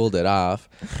pulled it off,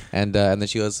 and then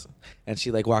she goes. And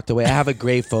she like walked away. I have a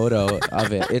great photo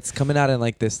of it. It's coming out in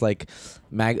like this like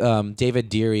David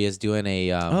Deary is doing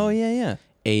a Oh yeah.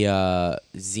 a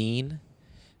zine.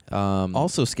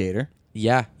 Also skater.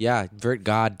 Yeah. Vert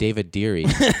God David Deary.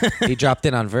 He dropped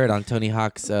in on Vert on Tony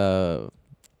Hawk's Vert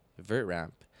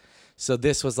ramp. So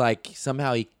this was like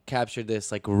somehow he captured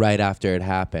this like right after it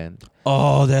happened.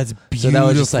 Oh, that's beautiful. So that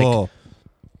was just like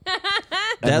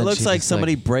And that then looks she like just,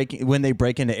 somebody when they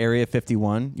break into Area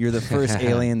 51. You're the first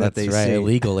alien that That's they right, see.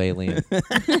 illegal alien.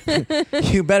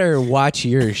 You better watch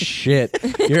your shit.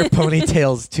 Your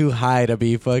ponytail's too high to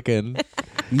be fucking.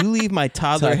 You leave my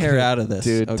toddler hair out of this,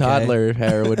 dude. okay? Toddler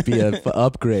hair would be an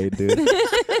upgrade, dude.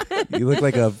 You look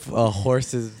like a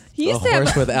horse's He a used to have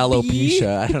horse with a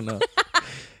alopecia. I don't know,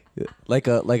 like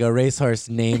a racehorse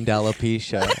named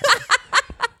alopecia.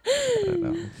 I don't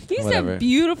know. He used to Whatever. have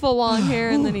beautiful long hair,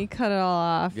 and then he cut it all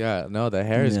off. Yeah, no, the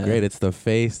hair is Yeah. great. It's the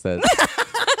face that's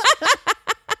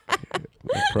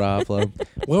the problem.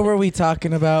 What were we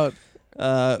talking about? We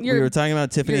were talking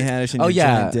about Tiffany Haddish and Oh your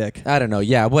yeah, giant dick. I don't know.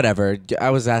 Yeah, whatever. I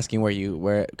was asking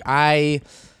where I.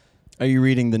 Are you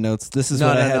reading the notes? This is No,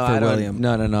 what no, I had no, for I don't- William.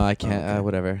 No, I can't. Okay.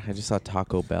 Whatever. I just saw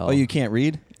Taco Bell. Oh, you can't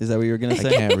read? Is that what you were gonna I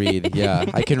say? can't read. Yeah,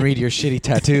 I can read your shitty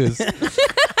tattoos. Do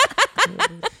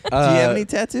you have any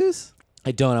tattoos?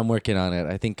 I don't. I'm working on it.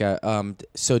 I think.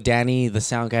 So Danny, the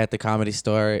sound guy at the Comedy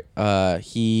Store,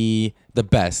 he the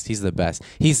best. He's the best.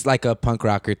 He's like a punk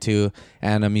rocker too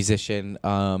and a musician.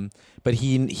 But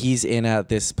he's in at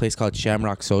this place called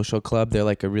Shamrock Social Club. They're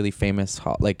like a really famous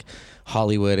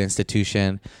Hollywood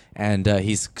institution, and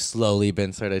he's slowly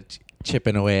been sort of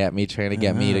chipping away at me, trying to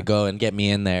get me to go and get me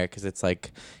in there, because it's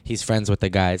like he's friends with the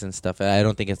guys and stuff. I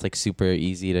don't think it's like super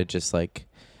easy to just like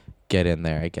get in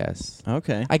there, I guess.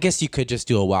 Okay. I guess you could just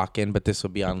do a walk-in, but this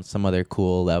would be on some other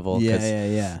cool level. 'Cause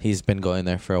Yeah. he's been going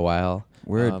there for a while.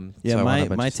 Word. So I want a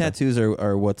bunch my of stuff. tattoos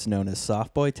are what's known as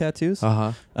soft boy tattoos.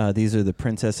 Uh-huh. These are the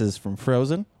princesses from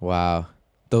Frozen. Wow.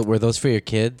 Were those for your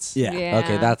kids? Yeah.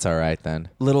 Okay, that's all right then.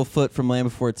 Littlefoot from Land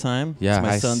Before Time. Yeah, It's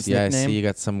my son's I nickname. see you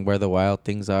got some Where the Wild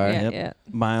Things Are. Yeah, Yep. yeah.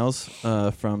 Miles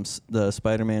from the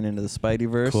Spider-Man into the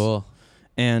Spideyverse. Cool.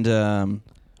 And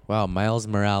Wow, Miles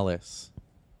Morales.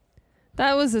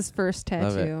 That was his first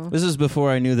Love it. tattoo. this is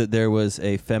before I knew that there was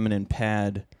a feminine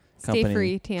pad company. Stay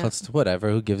free, Tam. Whatever,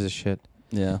 who gives a shit?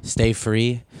 Yeah. Stay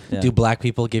free. Yeah. Do black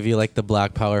people give you like the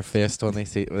black power fist when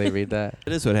they read that?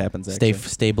 It is what happens. Stay Actually.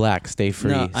 stay black, stay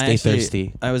free, No, stay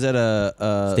thirsty. I was at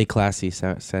a Stay classy,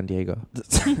 San Diego.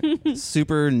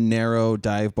 super narrow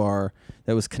dive bar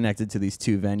that was connected to these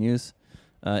two venues,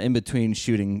 in between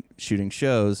shooting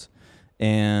shows,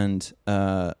 and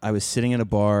I was sitting in a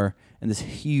bar, and this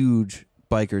huge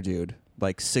biker dude,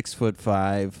 like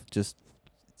 6'5", just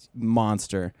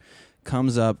monster,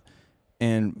 comes up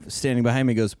and standing behind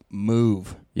me goes,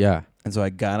 "Move." Yeah. And so I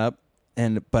got up,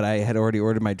 but I had already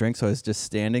ordered my drink, so I was just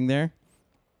standing there.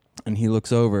 And he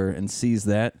looks over and sees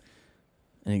that,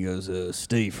 and he goes,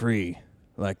 "Stay free,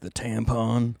 like the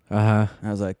tampon." Uh-huh. And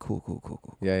I was like,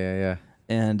 "Cool." Yeah.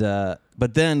 And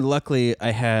but then luckily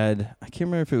I can't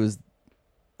remember if it was,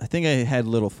 I think I had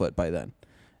Littlefoot by then,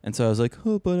 and so I was like,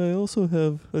 "Oh, but I also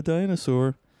have a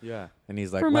dinosaur." Yeah. And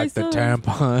he's like, For my like the son.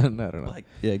 tampon. I don't know. Like,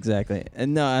 yeah, exactly.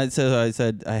 And no, I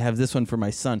said I have this one for my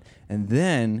son, and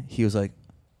then he was like,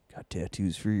 "Got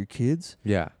tattoos for your kids?"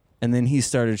 Yeah. And then he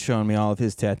started showing me all of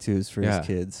his tattoos for Yeah. his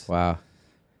kids. Wow.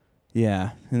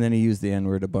 Yeah. And then he used the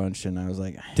N-word a bunch, and I was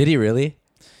like, Did he really?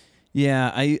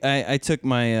 yeah, I took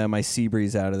my my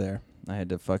Seabreeze out of there. I had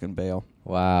to fucking bail.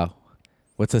 Wow.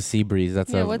 What's a sea breeze?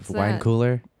 That's Yeah, a what's wine that?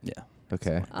 cooler? Yeah.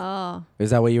 Okay. Oh. Is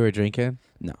that what you were drinking?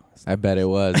 No. I bet it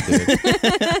was,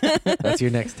 dude. That's your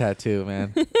next tattoo,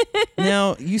 man.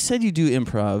 Now, you said you do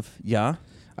improv, yeah?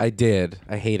 I did.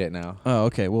 I hate it now. Oh,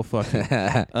 okay. Well, fuck it.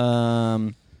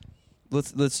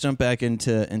 Let's jump back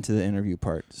into the interview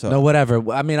part. So No,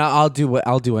 whatever. I mean, I'll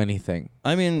do anything.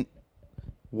 I mean,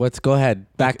 Go ahead.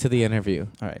 Back to the interview.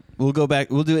 All right, we'll go back.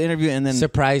 We'll do an interview and then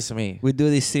Surprise me. we do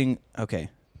this thing. Okay,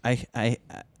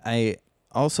 I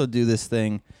also do this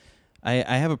thing. I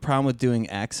have a problem with doing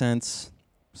accents,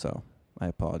 so I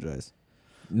apologize.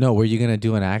 No, were you gonna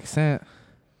do an accent?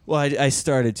 Well, I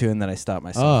started to, and then I stopped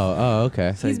myself. Oh,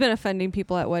 okay. So He's been offending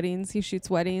people at weddings. He shoots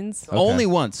weddings. Okay. Only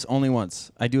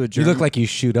once. I do a You German. look like you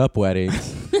shoot up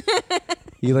weddings.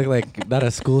 You look like not a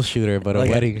school shooter, but Like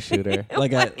a a- wedding shooter.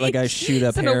 like I shoot up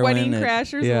Instead of heroin. wedding and-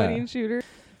 crashers, Yeah. wedding shooter.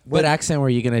 What accent were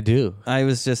you gonna do?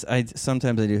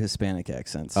 Sometimes I do Hispanic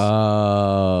accents.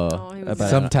 Oh, He was About-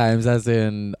 sometimes, as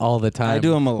in all the time. I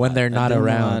do them a lot. when they're not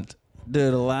around. Do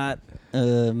it a lot.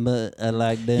 But I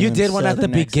like them. You did one at the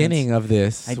Southern beginning accents. of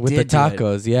this I with the did do it.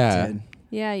 tacos. Yeah. Did.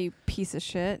 Yeah, you piece of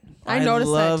shit. I I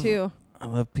noticed love- that too. I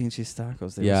love Pinches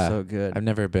tacos. They're Yeah. so good. I've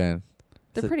never been.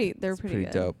 They're It's a- pretty. They're It's pretty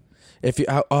good. dope. If you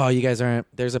you guys aren't,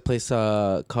 there's a place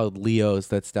called Leo's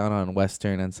that's down on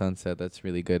Western and Sunset that's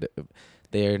really good.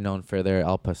 They're known for their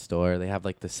al pastor. They have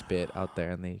like the spit out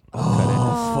there and they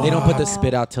cut it. They don't put the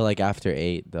spit out till like after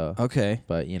 8 though. Okay.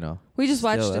 But you know, We just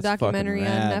watched Still, a that's fucking documentary on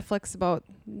rad. Netflix about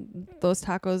those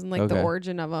tacos and like the Okay.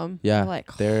 origin of them. yeah, We're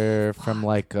like, they're from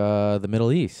like the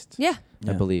Middle East, yeah,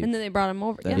 I believe. and then they brought them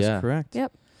over. That Yeah, is Yeah. correct.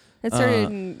 Yep. It started. Uh,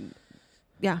 in,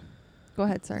 yeah, go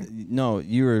ahead. Sorry, No,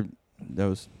 you were.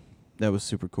 That was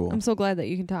super cool. I'm so glad that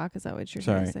you can talk. Is that what you're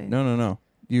trying Sorry. to say? No.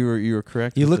 You were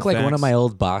correct. You with look the like one of facts. my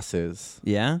old bosses.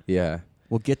 Yeah. Yeah.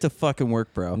 Well, get to fucking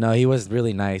work, bro. No, he was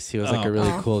really nice. He was like Oh. a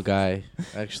really Oh. cool guy.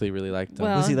 I actually really liked him.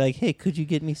 Well- Was he like, hey, could you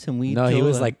get me some weed? No, he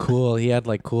was cola?" like cool. He had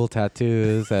like cool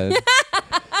tattoos and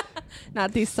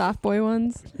Not these soft boy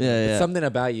ones. yeah. something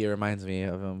about you reminds me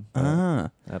of him. but Ah.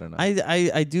 I don't know.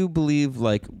 I do believe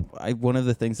like one of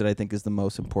the things that I think is the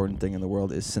most important thing in the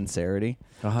world is sincerity.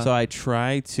 Uh-huh. So I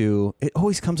try to. It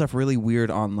always comes off really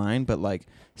weird online, but like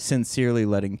sincerely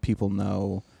letting people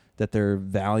know that they're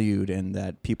valued and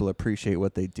that people appreciate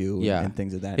what they do. Yeah. and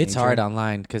things of that. It's nature. hard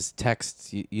online because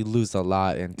text, you lose a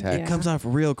lot in text. It comes off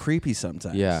real creepy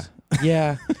sometimes. Yeah.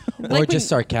 Yeah. Or Like just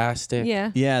when- sarcastic.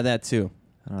 Yeah. Yeah, that too.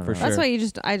 I don't For know. sure. That's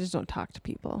why I just don't talk to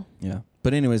people. Yeah.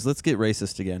 But anyways, let's get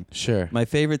racist again. Sure. My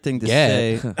favorite thing to Yeah.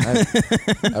 say.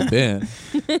 I've been.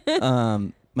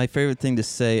 My favorite thing to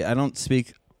say. I don't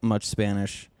speak much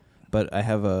Spanish, but I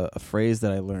have a phrase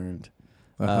that I learned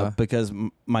Uh-huh. because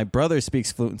my brother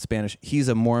speaks fluent Spanish. He's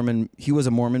a Mormon. He was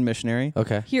a Mormon missionary.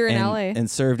 Okay. Here in and, LA. and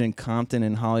served in Compton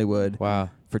and Hollywood Wow.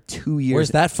 for 2 years. Where's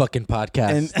that fucking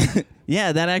podcast? And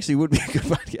yeah, that actually would be a good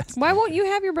podcast. Why won't you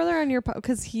have your brother on your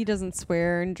because he doesn't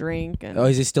swear and drink and Oh,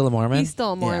 is he still a Mormon? he's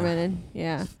still a Mormon and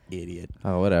yeah. Idiot.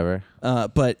 Oh, whatever.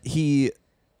 But he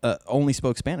only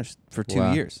spoke Spanish for 2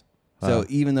 Wow. years. So Wow.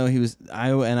 even though he was, I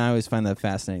always find that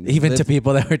fascinating. He Even to lived-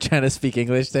 people that were trying to speak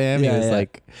English to him, Yeah, he was yeah.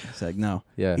 like, It's like no.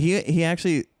 yeah. He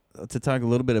actually, to talk a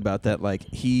little bit about that, like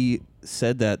he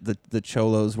said that the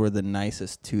Cholos were the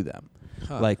nicest to them.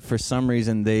 Huh. Like for some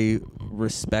reason they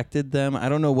respected them. I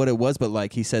don't know what it was, but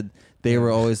like he said they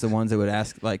were always the ones that would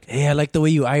ask like, Hey, I like the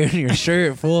way you iron your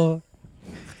shirt, fool.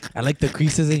 I like the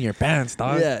creases in your pants,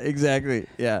 dog. yeah, exactly,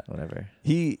 yeah. Whatever.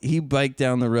 He biked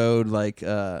down the road like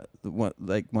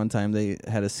one time they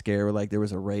had a scare where like there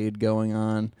was a raid going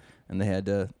on and they had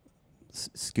to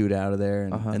scoot out of there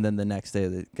and, Uh-huh. and then the next day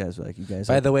the guys were like, you guys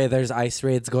By are- the way, there's ice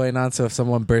raids going on, so if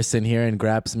someone bursts in here and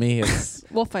grabs me, it's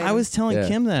We'll fight. I him. was telling Yeah.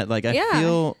 Kim that like I Yeah.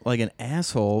 feel like an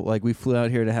asshole. Like we flew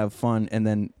out here to have fun, and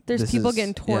then There's this people is-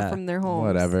 getting tore yeah. from their homes.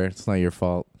 whatever. It's not your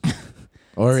fault.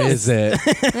 Or is it?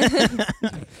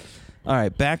 All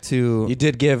right, back to You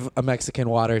did give a Mexican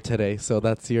water today, so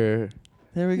that's your.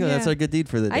 there we go. That's Yeah. our good deed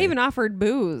for the day. I even offered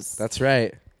booze. That's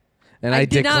right. And I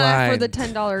did declined. not offer the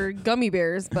 $10 gummy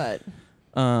bears, but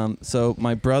So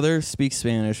my brother speaks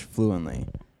Spanish fluently.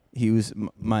 He was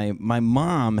my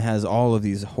mom has all of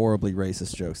these horribly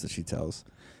racist jokes that she tells,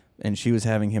 and she was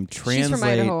having him she's from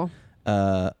translate Idaho.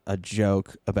 a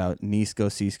joke about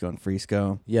Nisco, Cisco, and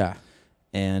Frisco. Yeah.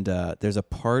 And there's a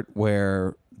part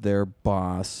where their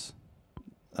boss,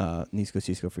 Nisco,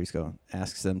 Cisco, Frisco,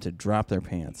 asks them to drop their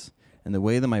pants. And the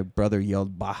way that my brother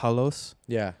yelled "Bajalos"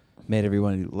 Yeah. made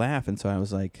everyone laugh. And so I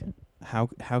was like, how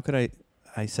could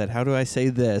I said, how do I say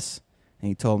this? And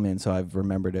he told me, and so I've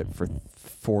remembered it for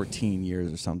 14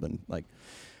 years or something. Like,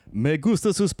 me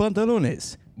gusta sus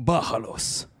pantalones,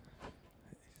 bajalos.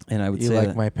 And I would You say like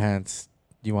that. my pants.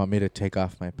 You want me to take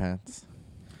off my pants?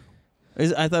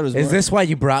 I thought it was Is more- this why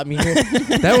you brought me here?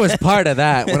 That was part of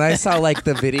that. When I saw like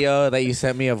the video that you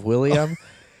sent me of William,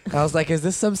 I was like, is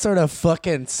this some sort of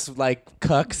fucking like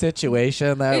cuck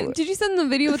situation? Did you send the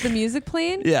video with the music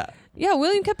playing? Yeah. Yeah,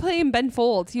 William kept playing Ben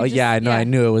Folds. Oh yeah, I know. I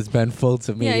knew it was Ben Folds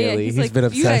immediately. he's He's like, been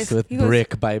 "You guys," obsessed with he goes-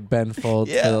 Brick by Ben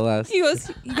Folds Yeah. for the last. He goes,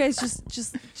 "You guys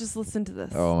just listen to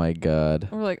this." Oh my god.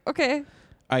 And we're like, "Okay."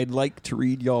 I'd like to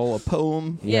read y'all a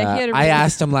poem. Yeah, he had a I really-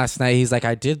 asked him last night. He's like,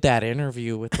 I did that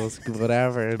interview with those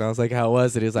whatever, and I was like, how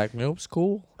was it? He was like, nope, it's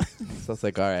cool. So I was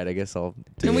like, all right, I guess I'll.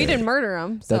 Do And we it. didn't murder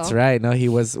him. So. That's right. No, he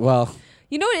was well.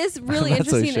 You know what is really I'm not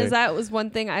so interesting sure. is that was one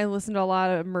thing I listened to a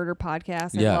lot of murder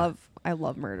podcasts. Yeah. I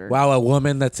love murder. Wow, a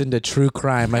woman that's into true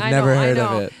crime. I've I never know, I heard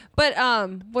know. of it.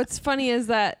 But what's funny is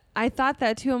that I thought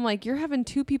that too. I'm like, you're having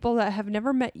two people that have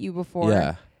never met you before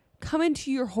Yeah, come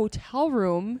into your hotel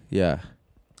room. yeah,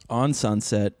 On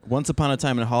Sunset, Once Upon a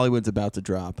Time in Hollywood's about to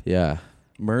drop. yeah.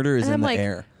 Murder is And in I'm the like,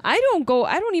 air. I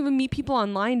don't even meet people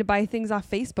online to buy things off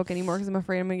Facebook anymore because I'm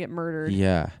afraid I'm gonna get murdered.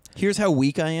 Yeah, Here's how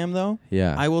weak I am, though.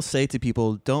 yeah. I will say to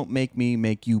people, don't make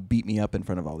you beat me up in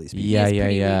front of all these people. Yeah, It's yeah,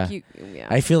 pretty yeah. weak. Yeah.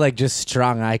 I feel like just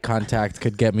strong eye contact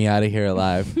could get me out of here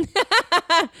alive.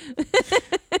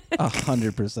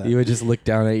 100%. You would just look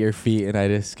down at your feet and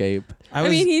I'd escape. I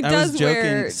mean, he I was does joking.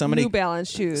 wear Somebody New Balance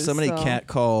shoes. Somebody so.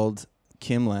 catcalled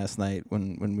Kim last night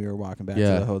when we were walking back to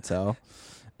Yeah. the hotel,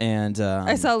 and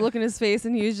I saw a look in his face,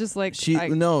 and he was just like,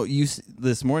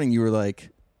 this morning you were like,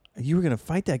 you were gonna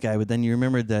fight that guy, but then you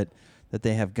remembered that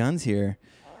they have guns here,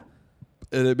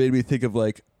 and it made me think of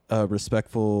like a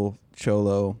respectful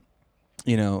cholo,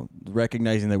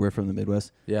 recognizing that we're from the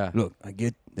Midwest. Yeah. Look, I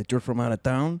get that you're from out of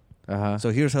town, Uh huh. so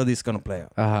here's how this is gonna play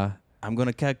out. Uh huh. I'm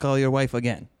gonna catcall your wife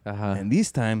again, Uh huh. and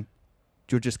this time,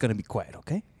 you're just gonna be quiet,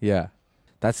 okay? Yeah.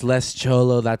 That's less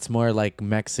cholo. That's more like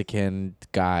Mexican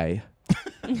guy.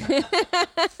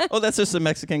 Oh, that's just a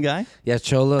Mexican guy. Yeah,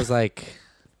 cholo's like.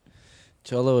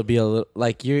 Cholo would be a little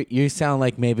like you sound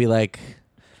like maybe like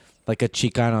a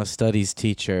Chicano studies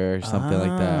teacher or something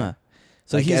like that.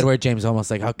 So Like he's Edward James, almost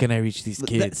like, how can I reach these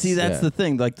kids? See, that's yeah. the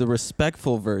thing, like the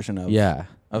respectful version of yeah.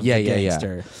 of yeah, the yeah,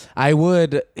 gangster. I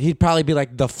would. He'd probably be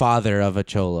like the father of a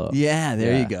cholo. Yeah,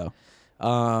 there Yeah. you go.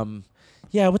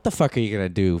 Yeah. What the fuck are you gonna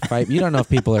do? Fight? You don't know if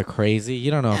people are crazy. You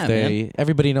don't know Yeah, if they.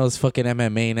 Everybody knows fucking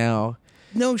MMA now.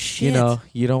 No shit. You know.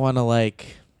 You don't want to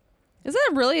like. Is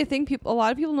that really a thing? A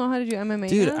lot of people know how to do MMA.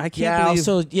 dude, now? I can't Yeah. believe.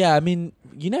 Also, yeah. I mean,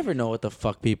 you never know what the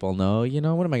fuck people know. You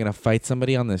know. What am I gonna fight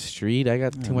somebody on the street? I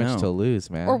got too much know. to lose,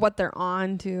 man. or what they're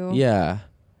on to. Yeah.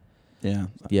 yeah,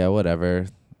 Yeah. Whatever.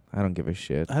 I don't give a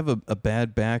shit. I have a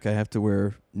bad back. I have to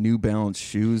wear New Balance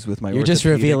shoes with my. You're just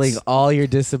orthopedics. revealing all your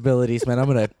disabilities, man. I'm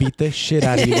gonna beat the shit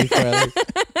out of you before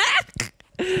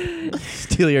I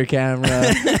steal your camera.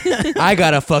 I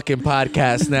got a fucking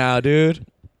podcast now, dude.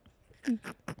 I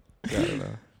don't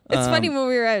know. It's funny when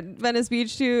we were at Venice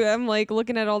Beach too. I'm like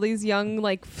looking at all these young,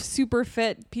 like super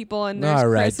fit people, and there's All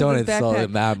right, Chris with don't his insult backpack.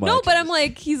 him that much. No, but I'm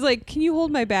like, he's like, can you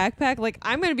hold my backpack? Like,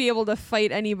 I'm gonna be able to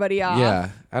fight anybody off. Yeah,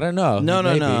 I don't know. No.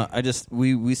 Maybe. I just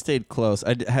we stayed close.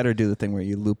 I had her do the thing where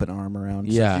you loop an arm around.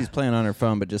 So Yeah. she's playing on her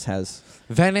phone, but just has.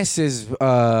 Venice is.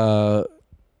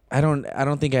 I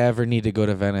don't think I ever need to go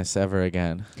to Venice ever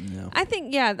again. I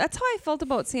think that's how I felt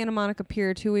about Santa Monica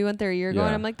Pier too. We went there a year ago, Yeah.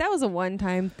 and I'm like, that was a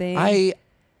one-time thing.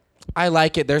 I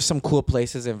like it. There's some cool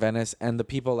places in Venice, and the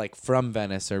people like from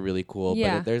Venice are really cool.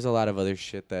 Yeah. But there's a lot of other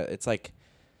shit that it's like.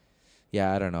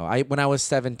 Yeah, I don't know. When I was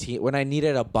 17, when I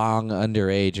needed a bong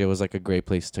underage, it was like a great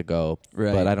place to go.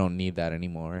 Right. But I don't need that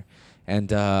anymore.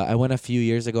 And I went a few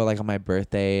years ago, like on my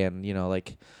birthday, and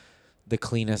like the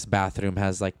cleanest bathroom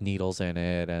has like needles in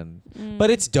it, and but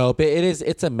it's dope.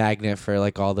 It's a magnet for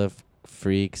like all the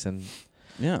freaks, and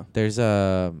Yeah. there's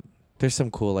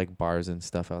some cool like bars and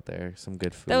stuff out there. Some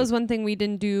good food. That was one thing we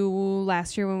didn't do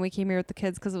last year when we came here with the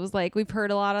kids, because it was like we've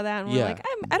heard a lot of that, and we're Yeah. like,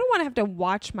 I don't want to have to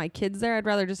watch my kids there. I'd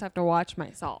rather just have to watch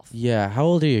myself. Yeah. How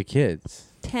old are your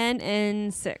kids? 10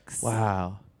 and 6.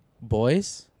 Wow.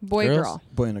 Boys? Boy, Girls? girl.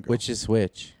 Boy and a girl. Which is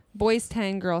which? Boys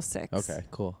 10, girls 6. Okay,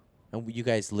 cool. And you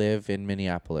guys live in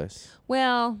Minneapolis.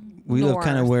 Well, we live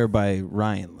kind of north. where by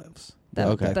Ryan lives. The,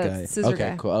 Okay. the guy. scissor Okay,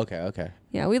 guy. cool. Okay.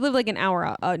 Yeah, we live like an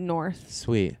hour north.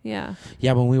 Sweet. Yeah.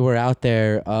 Yeah, when we were out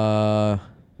there,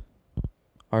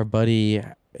 our buddy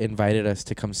invited us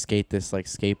to come skate this like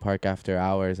skate park after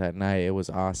hours at night. It was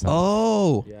awesome.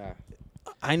 Oh, Yeah.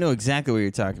 I know exactly what you're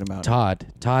talking about. Todd,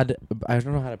 I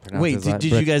don't know how to pronounce Wait, his did last-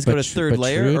 you guys go to Third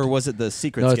Layer, Bertrud? or was it the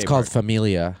secret? No, it's skate called park?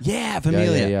 Familia. Yeah,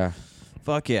 Familia. Yeah.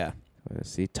 Fuck yeah.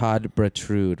 Let's see, Todd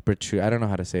Bertrud. I don't know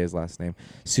how to say his last name.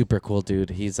 Super cool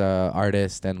dude. He's a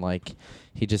artist, and like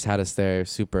he just had us there.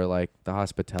 Super like the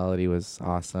hospitality was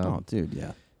awesome. Oh, dude,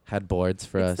 yeah. Had boards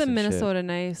for us. It's the and shit. Minnesota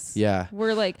nice. Yeah.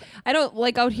 We're like, I don't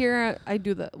like out here.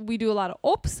 We do a lot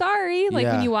of, sorry. Like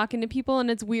Yeah. when you walk into people,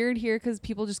 and it's weird here because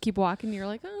people just keep walking. And you're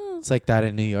like, oh. It's like that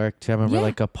in New York too. I remember Yeah.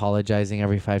 like apologizing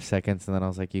every 5 seconds, and then I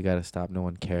was like, "You gotta stop. No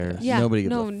one cares." Yeah, Nobody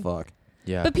gives no, a fuck.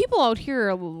 Yeah. But people out here are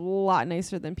a lot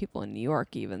nicer than people in New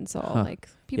York, even. So, Huh. like,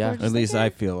 people Yeah. are just At least like, I eh.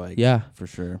 feel like. Yeah. For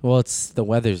sure. Well, it's the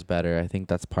weather's better. I think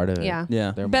that's part of it. Yeah.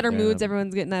 Yeah. Better moods.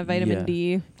 Everyone's getting that vitamin Yeah.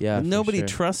 D. Yeah. But for nobody sure.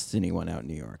 trusts anyone out in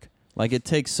New York. Like it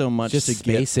takes so much Just to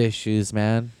space issues,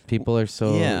 man. People are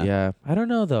so Yeah. I don't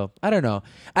know though. I don't know.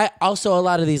 I also a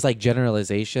lot of these like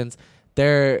generalizations,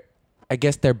 I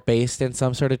guess they're based in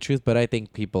some sort of truth, but I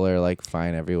think people are like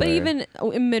fine everywhere. But even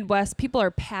in Midwest, people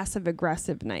are passive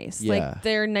aggressive nice. Yeah. Like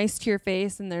they're nice to your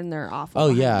face, and then they're awful. oh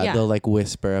behind. yeah, they'll like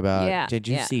whisper about. Yeah, Did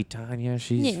you yeah. see Tanya? Yeah.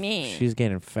 She's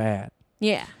getting fat.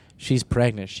 Yeah. She's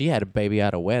pregnant. She had a baby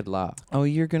out of wedlock. Oh,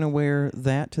 you're gonna wear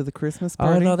that to the Christmas Oh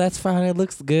party? no, that's fine. It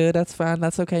looks good. That's fine.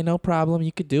 That's okay. No problem.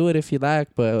 You could do it if you like,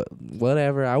 but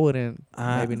whatever. I wouldn't.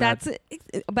 Maybe That's not.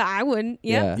 it. But I wouldn't.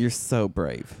 Yeah. Yeah. You're so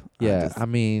brave. Yeah. I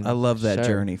mean, I love that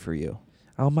sure. journey for you.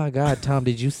 Oh my God, Tom!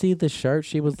 Did you see the shirt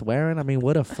she was wearing? I mean,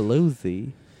 what a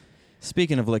floozy!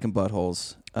 Speaking of licking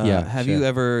buttholes, Yeah, have sure. you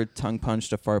ever tongue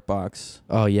punched a fart box?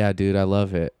 Oh yeah, dude, I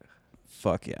love it.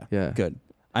 Fuck yeah. Yeah. Good.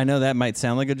 I know that might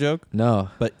sound like a joke, No,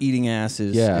 but eating ass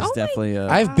is, Yeah. is Oh my definitely a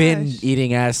I've been Gosh.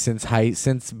 eating ass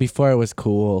since before it was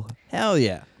cool. hell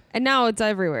yeah. And now it's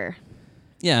everywhere.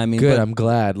 Yeah, I mean, Good, but I'm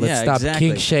glad. Let's yeah, stop exactly.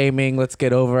 kink shaming. Let's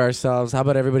get over ourselves. How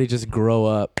about everybody just grow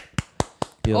up?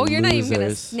 You Oh, you're not even gonna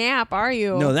losers. snap, are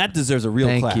you? no, that deserves a real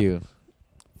Thank clap. you.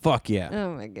 Fuck yeah.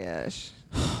 Oh my gosh.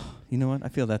 You know what? I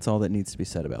feel that's all that needs to be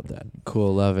said about that.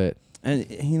 Cool, love it. And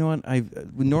you know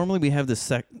what? Normally we have this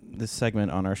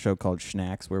segment on our show called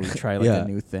Schnacks where we try like Yeah. a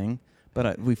new thing,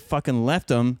 but we fucking left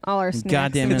them. All our in snacks.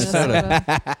 goddamn in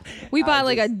Minnesota. we bought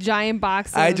like a giant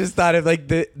box. I of- just thought of like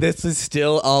this is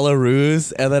still all a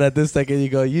ruse, and then at this second you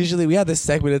go. Usually we have this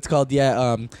segment. It's called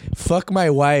fuck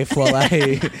my wife while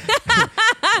I.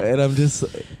 And I'm just.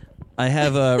 I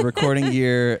have a recording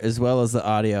gear as well as the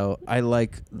audio. I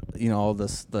like, all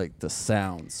this like the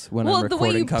sounds when Well, I'm the way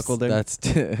recording you cuckolding. That's.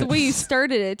 the way you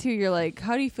started it too. You're like,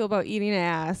 how do you feel about eating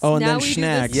ass? Oh, and now then we do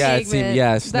snacks. this Yeah, it seemed- segment.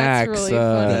 yeah, That's snacks, really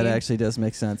uh, funny. that actually does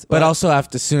make sense. But also,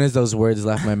 as soon as those words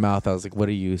left my mouth, I was like, "What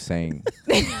are you saying?"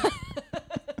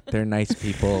 They're nice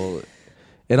people.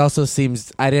 It also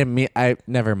seems I didn't mean. I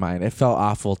never mind. It felt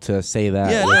awful to say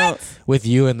that. yeah, with, no, with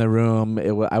you in the room.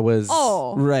 I was.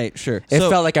 Oh, right, sure. It So-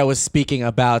 felt like I was speaking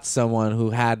about someone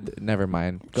who had. Never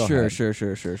mind. Go sure, ahead. sure.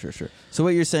 So what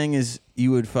you're saying is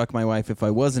you would fuck my wife if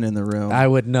I wasn't in the room. I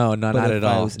would no, but not if at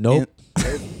I all. was Nope, in-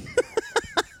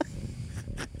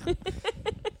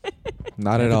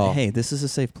 not at all. Hey, this is a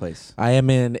safe place. I'm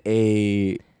in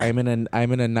a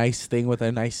nice thing with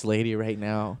a nice lady right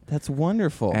now, That's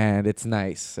wonderful. and it's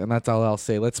nice, and that's all I'll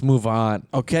say. Let's move on.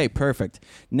 Okay, perfect.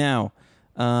 Now,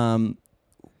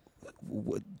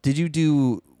 did you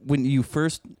do when you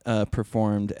first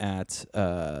performed at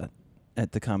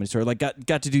the Comedy Store? Like,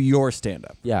 got to do your stand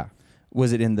up? Yeah.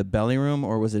 Was it in the belly room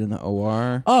or was it in the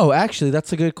OR? Oh, actually,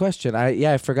 that's a good question.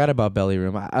 I forgot about Belly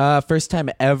Room. First time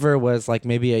ever was like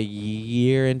maybe a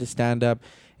year into stand up,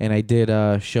 and I did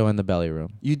a show in the Belly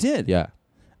Room. You did? Yeah.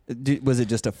 Was it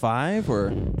just a 5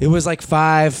 or? It was like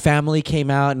 5. Family came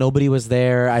out. Nobody was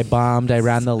there. I bombed. I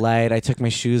ran the light. I took my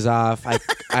shoes off.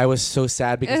 I was so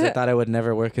sad because I thought I would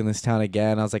never work in this town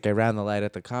again. I was like, I ran the light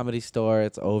at the Comedy Store.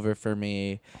 It's over for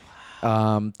me.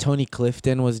 Tony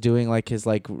Clifton was doing like his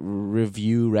like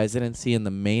review residency in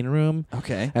the main room.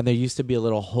 Okay. And there used to be a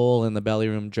little hole in the belly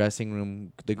room, dressing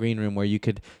room, the green room, where you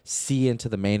could see into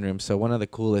the main room. So one of the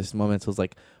coolest moments was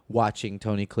like watching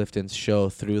Tony Clifton's show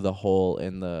through the hole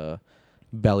in the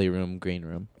belly room, green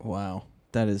room. Wow.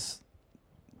 That is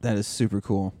super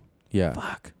cool. Yeah.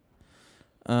 Fuck.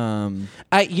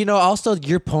 Also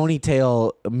your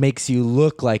ponytail makes you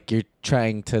look like you're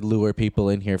trying to lure people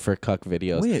in here for cuck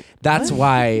videos. Wait, That's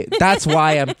why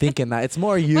I'm thinking that. It's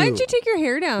more you. why didn't you take your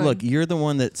hair down? Look, you're the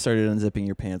one that started unzipping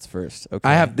your pants first. Okay.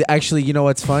 I have actually, you know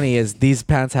what's funny is these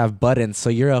pants have buttons, so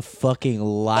you're a fucking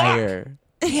liar.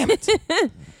 Damn it.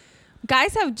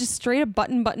 guys have just straight up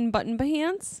button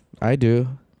pants. I do.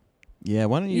 Yeah,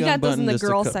 why don't you You got those in unbutton the just a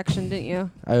girl cou- section, didn't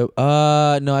you?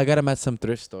 No, I got them at some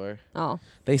thrift store. Oh,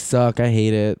 They suck. I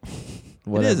hate it. It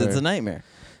Whatever. is. It's a nightmare.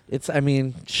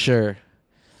 Sure.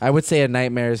 I would say a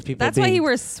nightmare is people that's why being he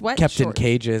wears sweat kept in shorts.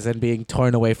 cages and being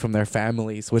torn away from their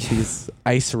families with these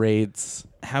ice raids.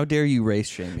 How dare you race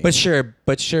shame me? But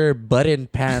sure, button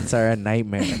pants are a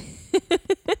nightmare.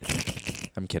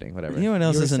 I'm kidding. Whatever. You know what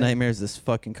else You were is a saying- nightmare is this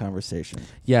fucking conversation.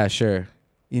 Yeah, sure.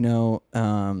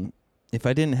 If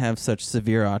I didn't have such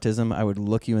severe autism, I would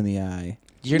look you in the eye.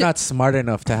 You're not smart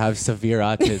enough to have severe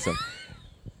autism.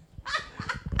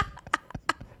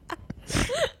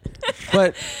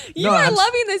 But You no, are I'm s-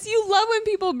 loving this. You love when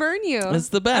people burn you. It's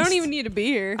the best. I don't even need to be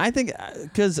here. I think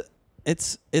because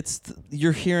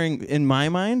you're hearing, in my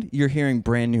mind, you're hearing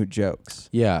brand new jokes.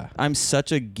 Yeah. I'm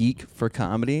such a geek for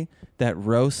comedy that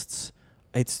roasts,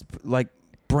 it's like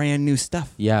brand new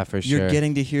stuff. Yeah, for sure. You're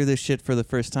getting to hear this shit for the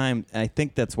first time. And I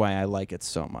think that's why I like it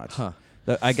so much. Huh.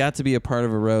 I got to be a part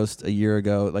of a roast a year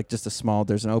ago, like just a small.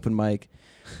 There's an open mic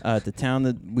at the town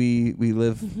that we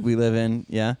live in,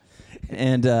 yeah.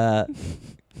 And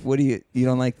what do you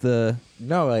don't like the?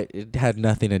 No, it had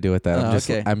nothing to do with that. Oh,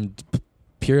 okay. I'm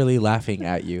purely laughing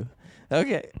at you.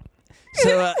 Okay,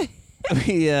 so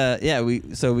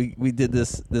we did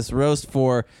this roast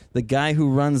for the guy who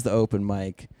runs the open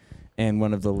mic, and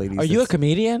one of the ladies. Are you a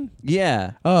comedian?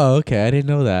 Yeah. Oh, okay. I didn't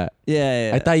know that.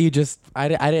 Yeah. I thought you just. I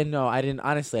didn't know. I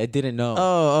didn't know.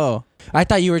 Oh. I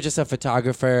thought you were just a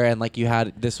photographer and like you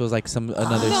had this was like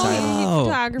another No, side. he's a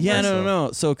photographer. Yeah, no.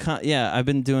 So I've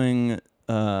been doing.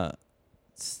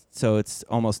 So it's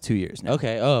almost 2 years now.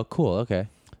 Okay. Oh, cool. Okay.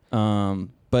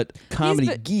 But comedy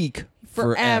been- geek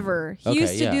Forever. He Okay,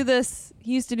 used to yeah. do this.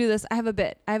 I have a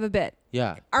bit.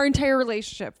 Yeah. Our entire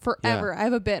relationship forever. Yeah. I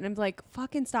have a bit. And I'm like,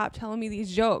 fucking stop telling me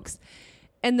these jokes.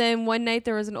 And then one night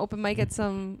there was an open mic at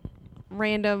some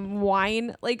random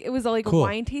wine. Like it was like Cool. a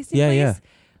wine tasting Yeah, place. yeah.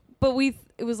 But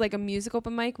it was like a music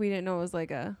open mic. We didn't know it was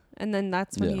like and then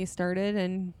that's when Yeah. he started.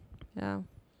 And yeah.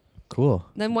 Cool.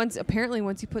 Then once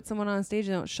you put someone on stage,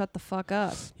 they don't shut the fuck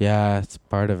up. Yeah, it's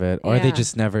part of it. Or they Yeah.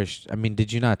 just never. I mean,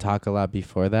 did you not talk a lot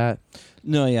before that?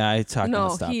 No, yeah, I talk No,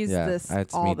 nonstop. he's Yeah, this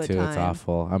that's all me the too. time. It's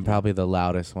awful. I'm probably the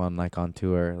loudest one, like on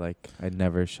tour. Like I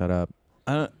never shut up.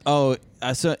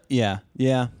 Yeah.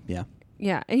 Yeah,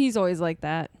 and he's always like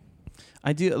that.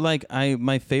 I do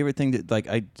my favorite thing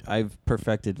that I've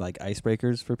perfected like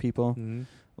icebreakers for people,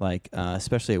 like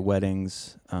especially at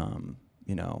weddings. I'll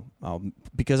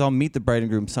meet the bride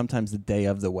and groom sometimes the day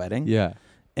of the wedding. Yeah.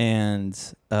 And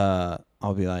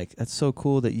I'll be like, that's so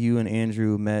cool that you and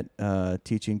Andrew met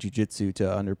teaching jiu-jitsu to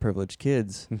underprivileged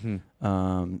kids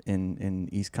in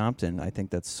East Compton. I think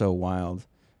that's so wild.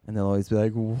 And they'll always be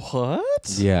like,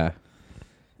 what? Yeah.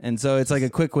 And so it's like a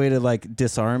quick way to like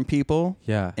disarm people.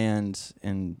 Yeah. And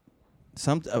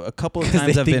a couple of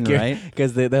times I've been right.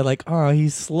 Because they're like, oh,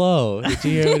 he's slow. Did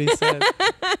you hear what he said?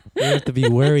 You have to be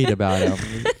worried about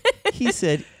him. He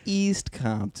said East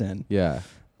Compton. Yeah.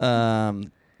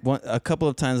 A couple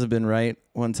of times I've been right.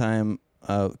 One time,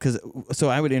 so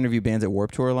I would interview bands at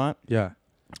Warped Tour a lot. Yeah.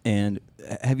 And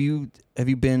have you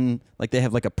been like they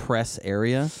have like a press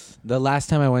area? The last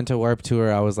time I went to Warped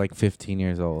Tour, I was like 15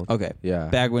 years old. Okay. Yeah.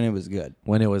 Back when it was good.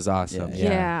 When it was awesome. Yeah.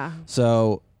 Yeah.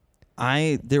 So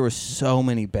there were so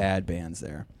many bad bands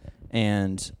there.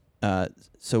 And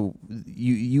so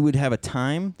you would have a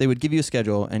time, they would give you a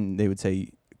schedule and they would say,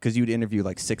 because you would interview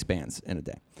like 6 bands in a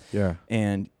day. Yeah.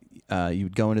 And you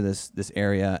would go into this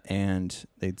area and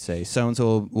they'd say,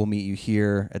 so-and-so will meet you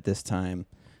here at this time.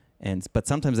 But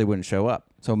sometimes they wouldn't show up.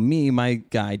 So my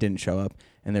guy didn't show up.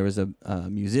 And there was a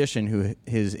musician who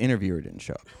his interviewer didn't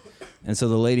show up. And so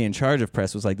the lady in charge of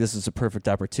press was like, this is a perfect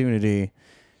opportunity.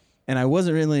 And I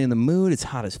wasn't really in the mood. It's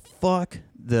hot as fuck.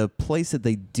 The place that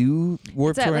they do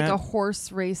Warped It's at Tour like at, a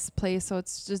horse race place, so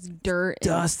it's just dirt.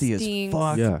 dusty and as stinks.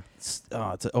 fuck. Yeah.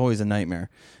 It's always a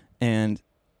nightmare. And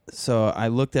so I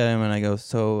looked at him and I go,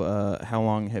 so how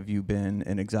long have you been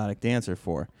an exotic dancer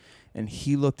for? And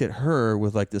he looked at her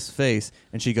with like this face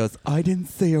and she goes, I didn't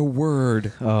say a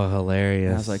word. Oh, hilarious.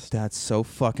 And I was like, that's so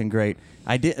fucking great.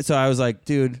 So I was like,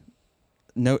 dude,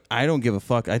 no, I don't give a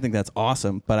fuck. I think that's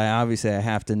awesome. But I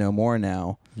have to know more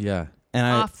now. yeah. And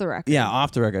Off the record. Yeah,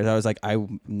 off the record. I was like,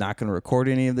 I'm not going to record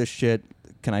any of this shit.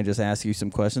 Can I just ask you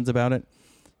some questions about it?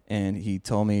 And he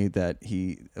told me that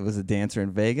he was a dancer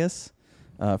in Vegas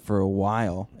for a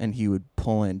while, and he would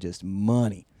pull in just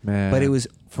money. Man. But it was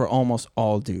for almost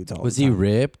all dudes. Was he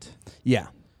ripped? Yeah.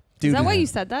 Is that why man. you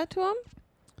said that to him?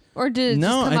 Or did it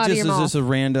No, just come out of your was mouth? just a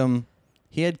random.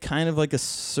 He had kind of like a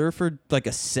surfer, like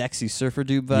a sexy surfer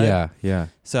dude vibe. Yeah. Yeah.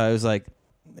 So I was like,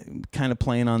 kind of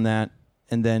playing on that,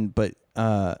 and then,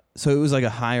 so it was like a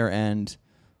higher end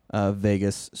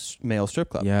Vegas male strip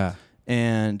club. Yeah.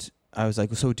 And I was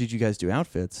like, so did you guys do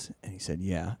outfits? And he said,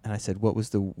 yeah. And I said, what was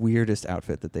the weirdest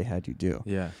outfit that they had you do?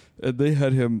 Yeah. And they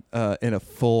had him in a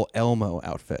full Elmo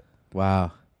outfit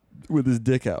Wow. with his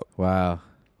dick out. Wow.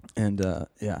 And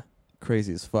yeah,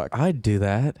 crazy as fuck. I'd do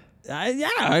that.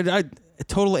 I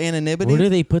total anonymity. Where do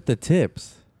they put the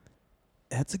tips?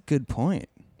 That's a good point.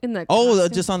 In the Oh,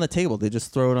 costume? just on the table. They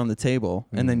just throw it on the table,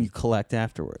 and then you collect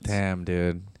afterwards. Damn,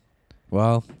 dude.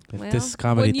 Well, if Well, this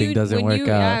comedy when thing you- doesn't when work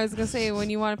you, out. Yeah, I was gonna say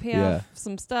when you want to pay Yeah. off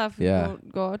some stuff, Yeah.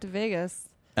 go out to Vegas.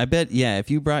 I bet, yeah, if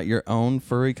you brought your own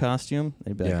furry costume,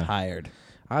 they'd be Yeah. like, hired.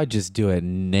 I'd just do it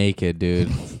naked, dude.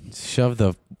 Shove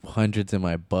the hundreds in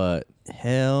my butt.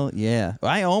 Hell yeah.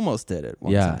 I almost did it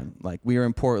one Yeah. time. Like, we were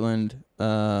in Portland,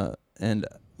 and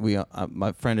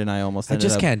my friend and I almost I ended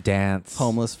just up can't dance.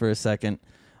 homeless for a second.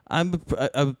 I'm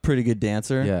a pretty good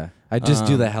dancer. Yeah. I just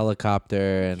do Um, the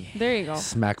helicopter and There you go.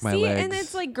 smack my See, legs. and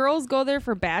it's like girls go there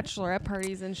for bachelorette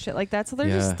parties and shit like that, so they're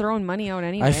Yeah. just throwing money out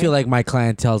anyway. I feel like my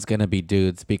clientele's gonna be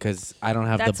dudes because I don't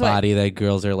have That's the what- body that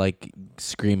girls are like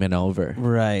screaming over.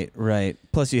 Right.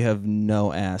 Plus, you have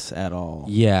no ass at all.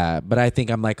 Yeah, but I think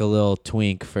I'm like a little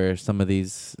twink for some of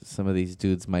these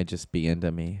dudes might just be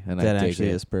into me, and That I dig actually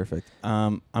it. is perfect.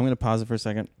 I'm going to pause it for a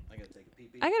second.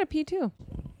 I gotta pee too.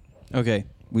 Okay.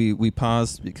 We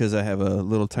paused because I have a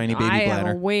little tiny baby I have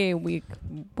bladder. a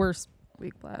worse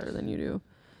weak bladder than you do.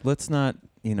 Let's not,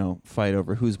 fight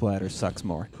over whose bladder sucks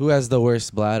more. Who has the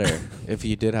worst bladder? If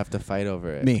you did have to fight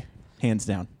over it, Me, hands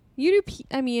down. You do pee.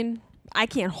 I mean, I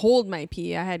can't hold my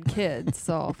pee. I had kids,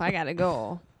 so if I gotta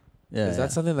go, Yeah. Is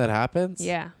that something that happens?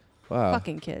 yeah, Wow.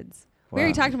 fucking kids. We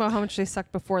already Wow. talked about how much they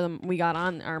sucked before we got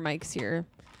on our mics here.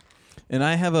 And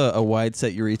I have a wide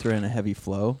set urethra and a heavy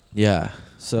flow, Yeah.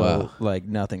 so Wow. like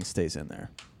nothing stays in there.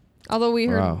 Although we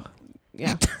heard, Wow.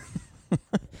 yeah,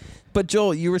 But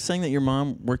Joel, you were saying that your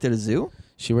mom worked at a zoo?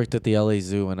 She worked at the LA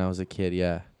Zoo when I was a kid.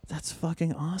 Yeah. That's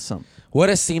fucking awesome. What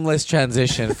a seamless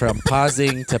transition from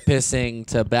pausing to pissing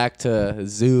to back to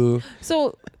zoo.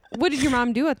 So, what did your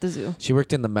mom do at the zoo? She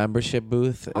worked in the membership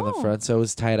booth in the Oh. front, so it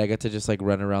was tight. I got to just like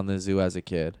run around the zoo as a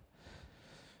kid.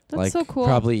 That's like so cool.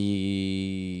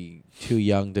 probably too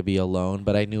young to be alone,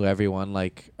 but I knew everyone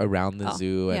like around the Oh,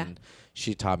 zoo, yeah. and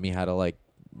she taught me how to like,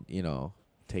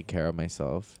 take care of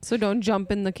myself. So don't jump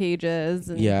in the cages.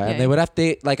 And, Yeah, and they would have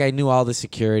to like I knew all the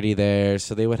security there,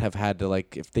 so they would have had to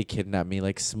like if they kidnapped me,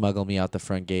 like smuggle me out the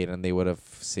front gate, and they would have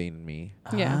seen me.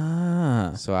 Yeah.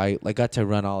 Ah. So I like got to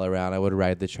run all around. I would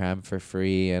ride the tram for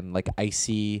free, and like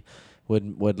Icy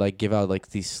would like give out like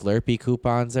these Slurpee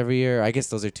coupons every year. I guess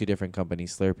those are two different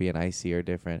companies. Slurpee and Icy are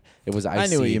different. It was Icy. I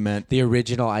knew what you meant. The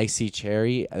original Icy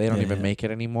cherry. They don't Yeah, even yeah. make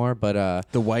it anymore. But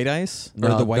The white ice? Or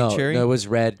the white cherry? No, it was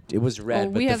red. It was red,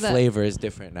 Oh, but we the have that. flavor is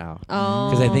different now. Oh.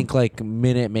 Because I think like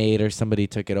Minute Maid or somebody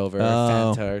took it over, or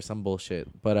Oh. Fanta or some bullshit.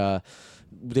 But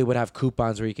they would have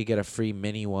coupons where you could get a free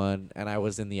mini one, and I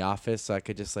was in the office, so I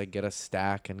could just like get a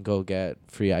stack and go get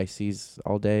free ices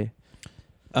all day.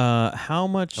 How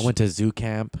much? I went to zoo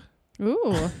camp.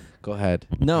 Ooh. Go ahead.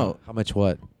 No. How much?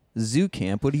 What? Zoo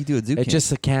camp? What do you do at zoo camp? It's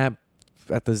just a camp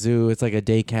at the zoo. It's like a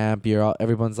day camp.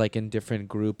 Everyone's like in different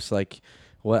groups. Like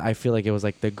what I feel like it was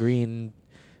like the green,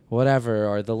 whatever,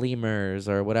 or the lemurs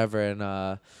or whatever,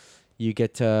 and you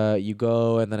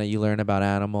go and then you learn about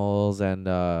animals, and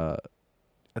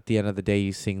at the end of the day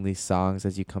you sing these songs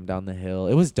as you come down the hill.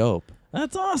 It was dope.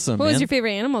 That's awesome, What man. was your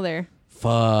favorite animal there?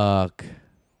 Fuck.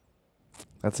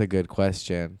 That's a good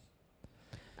question.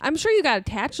 I'm sure you got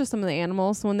attached to some of the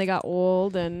animals when they got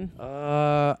old and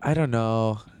I don't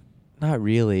know. Not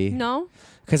really. no?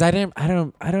 Cause I don't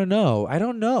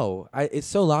know. It's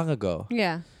so long ago.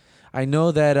 Yeah. I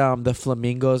know that the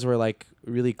flamingos were like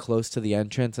really close to the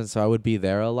entrance, and so I would be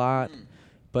there a lot.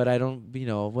 But I don't,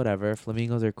 whatever.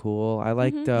 Flamingos are cool. I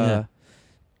liked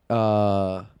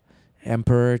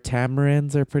emperor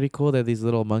tamarins are pretty cool. They're these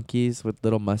little monkeys with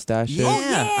little mustaches. Yeah, Oh,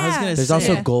 I was yeah. gonna There's say.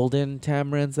 also Yeah. golden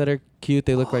tamarins that are cute.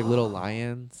 They look like little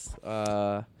lions.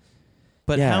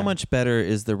 But yeah. how much better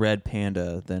is the red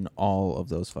panda than all of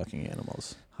those fucking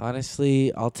animals?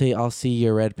 Honestly, I'll see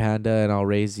your red panda and I'll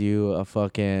raise you a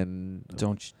fucking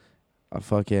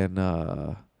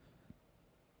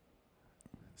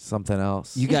something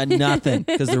else. You got nothing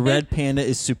because the red panda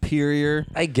is superior.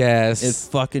 I guess. It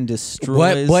fucking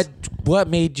destroys. What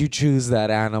made you choose that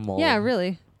animal? Yeah,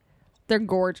 really. They're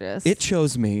gorgeous. It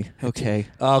chose me. Okay.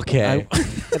 Okay.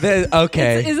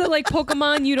 Okay. Is it like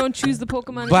Pokemon? You don't choose the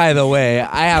Pokemon. By the way,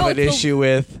 I have Oh, an so- issue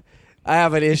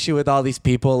with all these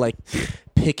people like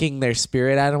picking their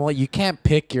spirit animal. You can't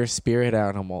pick your spirit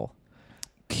animal.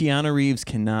 Keanu Reeves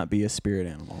cannot be a spirit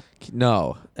animal.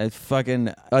 No.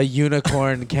 A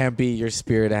unicorn can't be your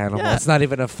spirit animal. Yeah. It's not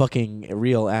even a fucking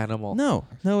real animal. No,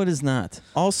 it is not.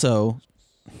 Also,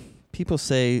 people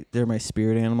say they're my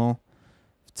spirit animal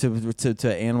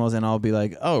to animals, and I'll be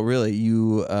like, oh, really?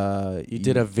 You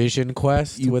did a vision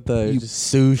quest you- with a you-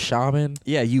 Sioux shaman?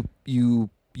 Yeah, you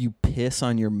piss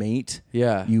on your mate.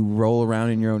 Yeah. You roll around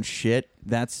in your own shit.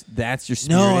 That's your spirit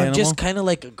No, animal. I'm just kind of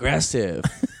like aggressive.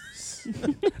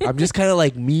 I'm just kind of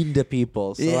like mean to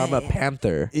people, so I'm a Yeah.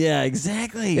 panther. Yeah,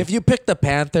 exactly. If you pick the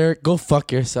panther, go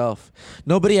fuck yourself.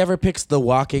 Nobody ever picks the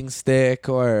walking stick,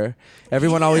 or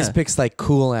everyone always Yeah. picks like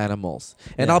cool animals.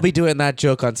 And Yeah. I'll be doing that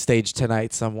joke on stage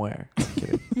tonight somewhere.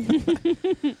 Kidding.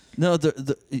 No,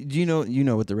 the you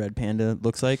know what the red panda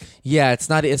looks like? Yeah, it's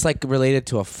not. It's like related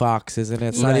to a fox, isn't it?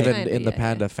 It's not Right. even Kinda, in the yeah,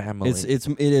 panda yeah. family.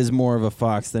 It is more of a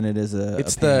fox than it is a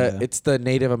It's panda. it's the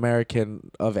Native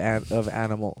American of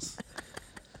animals.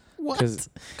 What?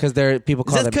 Because they're people Is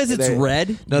call that them. because it's they're-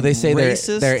 red? No, they say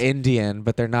Racist? they're Indian,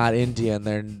 but they're not Indian.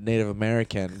 They're Native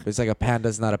American. It's like a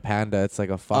panda's not a panda. It's like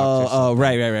a fox. or Oh, something.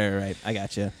 right. I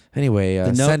got you. Anyway,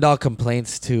 The no- send all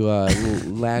complaints to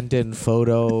Landon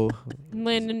Photo,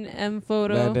 Landon M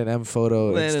photo. Landon M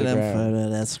Photo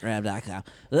Instagram.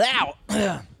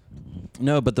 Instagram.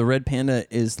 No, but the red panda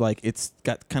is like it's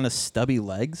got kind of stubby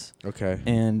legs Okay.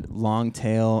 and long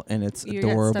tail, and it's You got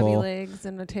stubby adorable. legs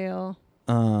and a tail.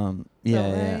 Yeah, That yeah.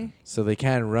 way. So they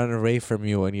can't run away from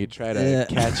you when you try to Yeah.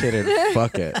 catch it and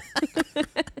fuck it. That's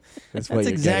what That's you're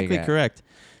exactly getting at. correct.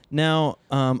 Now,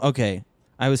 okay,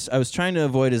 I was trying to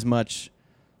avoid as much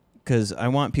because I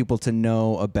want people to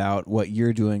know about what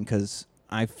you're doing because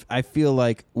I feel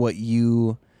like what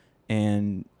you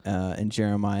and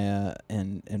Jeremiah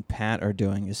and Pat are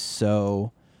doing is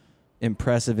so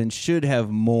impressive and should have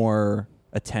more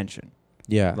attention.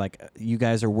 Yeah. Like you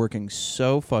guys are working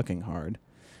so fucking hard,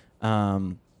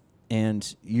 and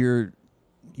you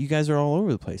guys are all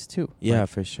over the place too. Yeah, Like,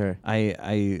 for sure.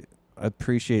 I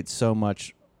appreciate so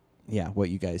much, what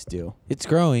you guys do. It's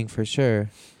growing for sure.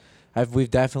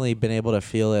 We've definitely been able to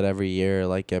feel it every year,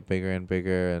 like get bigger and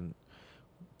bigger. And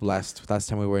last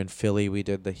time we were in Philly, we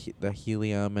did the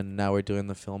Helium, and now we're doing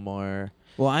the Fillmore.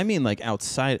 Well, I mean, like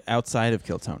outside of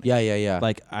Kiltony. Yeah.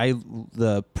 Like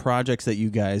the projects that you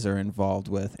guys are involved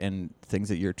with and things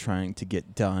that you're trying to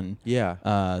get done.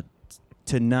 Yeah.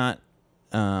 To not,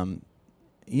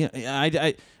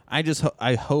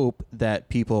 I hope that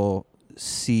people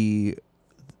see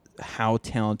how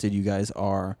talented you guys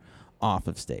are off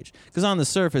of stage. Because on the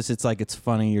surface, it's like it's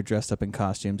funny. You're dressed up in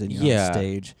costumes and you're Yeah. on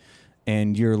stage,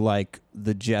 and you're like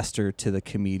the jester to the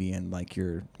comedian. Like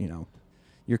you're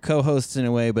co-hosts in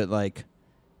a way, but like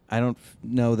I don't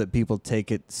know that people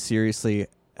take it seriously.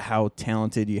 How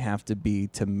talented you have to be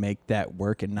to make that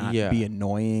work and not Yeah. be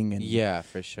annoying and Yeah,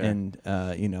 for sure. and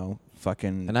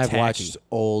fucking And I've tacky. watched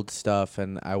old stuff,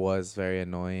 and I was very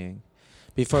annoying.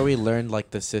 Before we learned like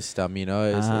the system,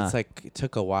 it's like it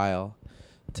took a while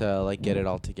to like get it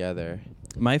all together.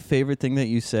 My favorite thing that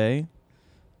you say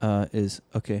is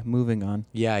okay. Moving on.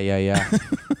 Yeah.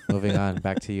 Moving on,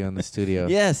 back to you in the studio.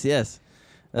 Yes.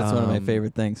 That's one of my Um,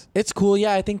 favorite things. It's cool.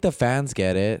 Yeah, I think the fans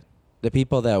get it. The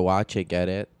people that watch it get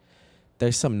it.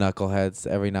 There's some knuckleheads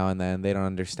every now and then. They don't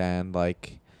understand.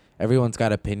 Like, everyone's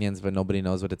got opinions, but nobody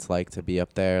knows what it's like to be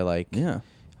up there. Like, Yeah.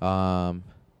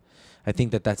 I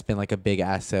think that's been like a big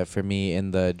asset for me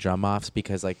in the drum offs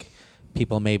because like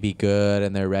people may be good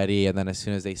and they're ready, and then as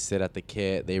soon as they sit at the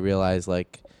kit, they realize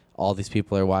like all these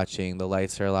people are watching. The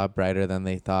lights are a lot brighter than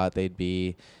they thought they'd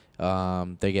be.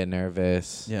 They get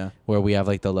nervous. Yeah. Where we have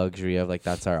like the luxury of like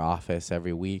that's our office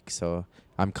every week, so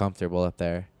I'm comfortable up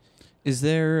there. Is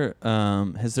there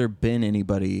has there been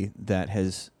anybody that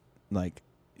has like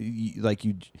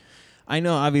you? I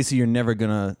know obviously you're never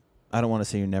gonna. I don't want to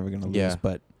say you're never gonna lose, Yeah.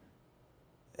 but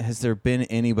has there been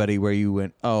anybody where you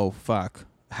went, oh fuck,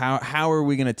 how are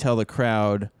we gonna tell the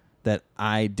crowd that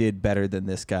I did better than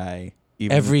this guy?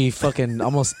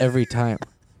 Almost every time.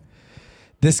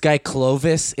 This guy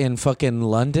Clovis in fucking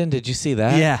London, did you see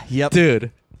that? Yeah. Yep.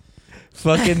 Dude.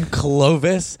 Fucking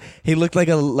Clovis. He looked like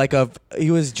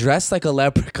he was dressed like a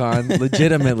leprechaun,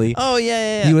 legitimately. Oh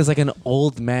yeah. He was like an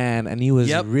old man, and he was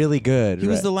Yep. really good. He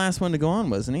was the last one to go on,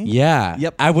 wasn't he? Yeah.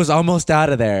 Yep. I was almost out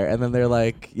of there, and then they're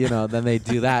like, then they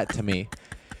do that to me.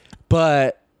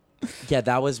 But yeah,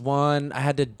 that was one. I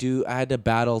had to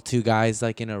battle two guys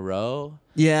like in a row.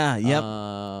 Yeah. Yep.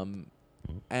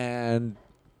 And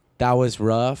that was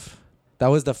rough. That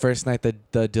was the first night that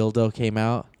the dildo came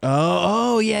out.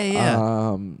 Oh yeah.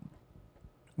 Um,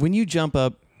 When you jump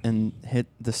up and hit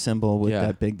the cymbal with Yeah.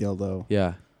 that big dildo,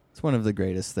 yeah. it's one of the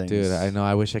greatest things. Dude, I know.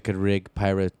 I wish I could rig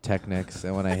pyrotechnics,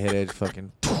 and when I hit it,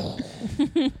 fucking.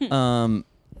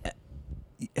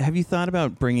 Have you thought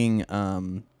about bringing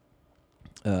what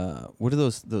are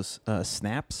those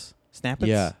snaps? Snappets?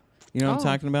 Yeah. You know what I'm Oh.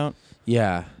 talking about?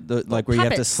 Yeah, Like where you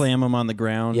have to puppets. slam them on the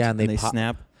ground. Yeah, and they pop-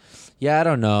 snap. yeah. I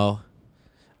don't know.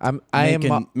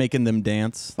 Making them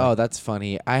dance. Oh, that's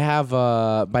funny. I have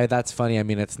by that's funny I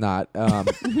mean it's not.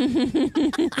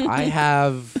 I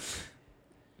have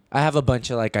I have a bunch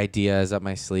of like ideas up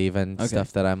my sleeve and Okay.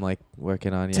 stuff that I'm like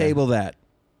working on. Yeah. Table that.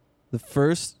 The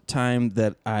first time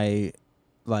that I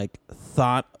like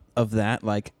thought of that,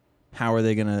 like, how are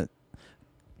they gonna,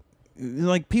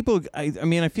 like, people? I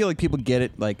mean, I feel like people get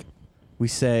it. Like, we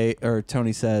say, or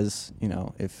Tony says, you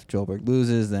know, if Joelberg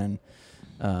loses, then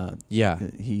Yeah.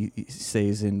 he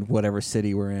stays in whatever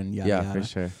city we're in. Yada, Yeah, yada. for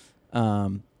sure.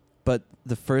 But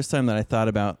the first time that I thought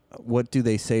about what do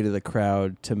they say to the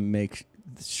crowd to make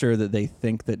sure that they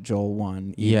think that Joel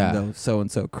won, even Yeah. though so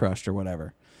and so crushed or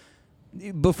whatever.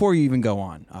 Before you even go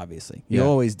on, obviously, you Yeah.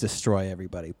 always destroy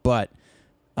everybody. But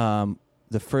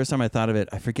the first time I thought of it,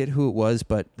 I forget who it was,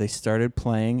 but they started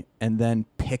playing and then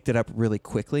picked it up really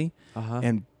quickly, Uh-huh.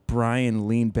 and Brian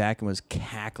leaned back and was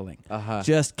cackling, Uh-huh.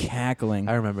 just cackling.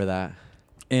 I remember that.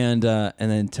 And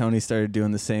then Tony started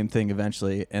doing the same thing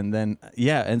eventually, and then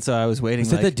and so I was waiting.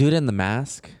 Was it like, the dude in the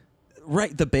mask?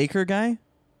 right, the baker guy?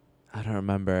 I don't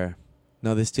remember.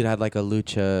 No, this dude had like a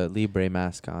lucha libre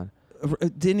mask on.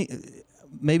 Didn't he?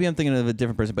 Maybe I'm thinking of a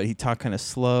different person, but he talked kind of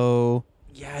slow.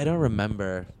 Yeah, I don't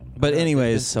remember. But There's been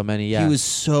anyways, so many. Yeah, he was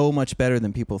so much better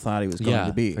than people thought he was going Yeah,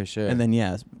 to be. for sure. And then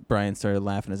Brian started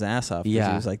laughing his ass off. 'Cause Yeah.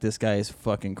 he was like, "This guy is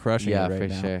fucking crushing yeah, it right for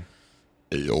now." sure.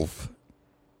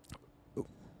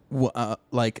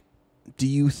 Like, do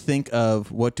you think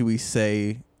of what do we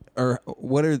say, or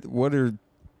what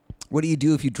do you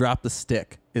do if you drop the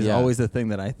stick? Is Yeah. always the thing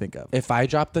that I think of. If I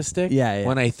drop the stick, Yeah.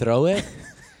 when I throw it,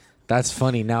 that's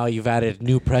funny. Now you've added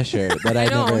new pressure that I I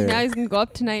know. never. Now he's gonna go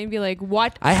up tonight and be like,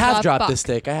 "What?" I have the dropped fuck? the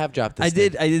stick. I have dropped the I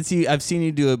stick. did see. I've seen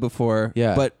you do it before.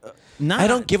 Yeah. but not. I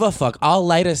don't give a fuck. I'll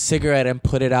light a cigarette and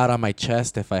put it out on my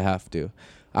chest if I have to.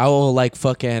 I will like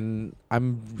fucking.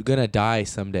 I'm gonna die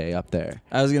someday up there.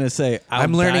 I was gonna say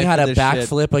I'm learning how to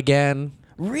backflip again.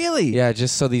 Really? Yeah,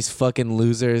 just so these fucking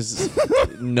losers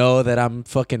know that I'm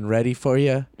fucking ready for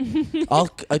you. I'll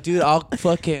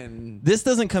fucking. This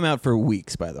doesn't come out for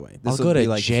weeks, by the way. This I'll will go be to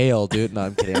like jail, dude. No,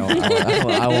 I'm kidding.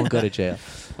 I won't go to jail.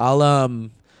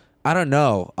 I don't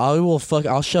know.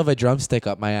 I'll shove a drumstick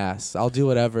up my ass. I'll do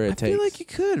whatever it I takes. feel like you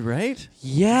could, right?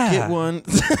 Yeah. Get one.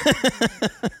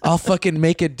 I'll fucking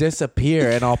make it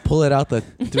disappear and I'll pull it out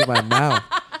through my mouth.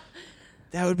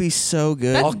 That would be so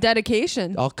good. That's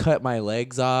dedication. I'll cut my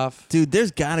legs off. Dude,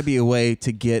 there's got to be a way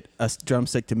to get a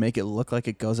drumstick to make it look like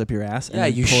it goes up your ass. And Yeah,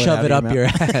 then you pull shove it out up of your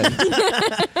mouth.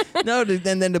 ass. No, dude,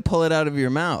 and then to pull it out of your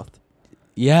mouth.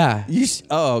 Yeah.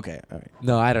 Oh, okay. All right.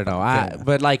 No, I don't know. enough.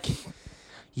 But like,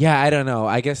 yeah, I don't know.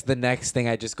 I guess the next thing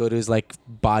I just go to is like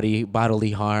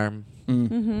bodily harm,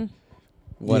 Mm-hmm.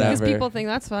 whatever. Because people think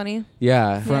that's funny.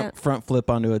 Yeah. Front flip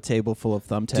onto a table full of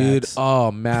thumbtacks. Dude,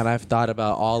 oh man, I've thought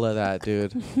about all of that,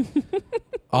 dude.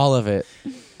 All of it.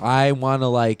 I want to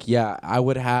like, yeah,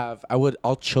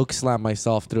 I'll choke slam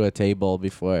myself through a table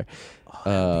before.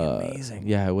 that'd be amazing.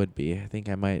 Yeah, it would be. I think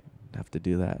I might have to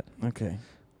do that. Okay.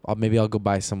 Maybe I'll go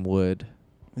buy some wood.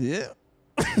 Yeah.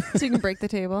 So you can break the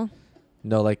table.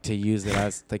 No, like to use it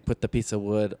as like put the piece of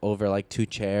wood over like two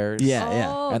chairs. Yeah,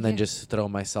 yeah. Oh, And then okay. just throw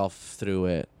myself through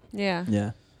it. Yeah.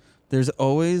 Yeah.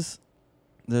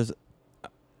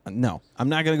 No, I'm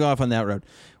not going to go off on that road.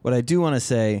 What I do want to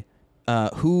say,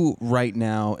 who right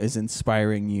now is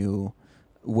inspiring you,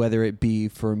 whether it be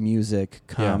for music,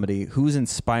 comedy, who's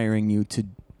inspiring you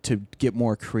to get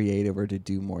more creative or to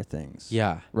do more things?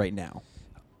 Yeah. Right now.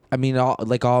 I mean, all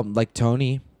like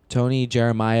Tony,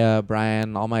 Jeremiah,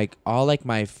 Brian, all my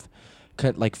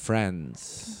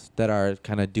friends that are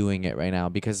kind of doing it right now.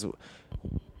 Because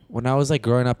when I was like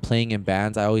growing up playing in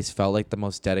bands, I always felt like the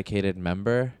most dedicated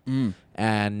member.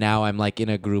 And now I'm like in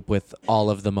a group with all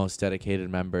of the most dedicated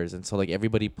members, and so like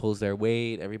everybody pulls their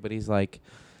weight. Everybody's like,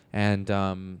 and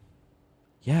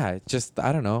yeah, it's just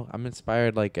I don't know. I'm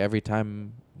inspired like every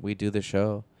time we do the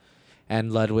show,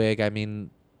 and Ludwig. I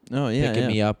mean. Oh yeah, Picking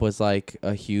me up was like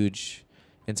a huge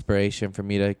inspiration for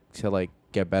me to like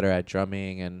get better at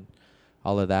drumming and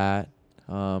all of that.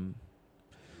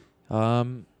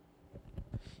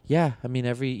 Yeah, I mean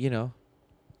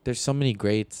there's so many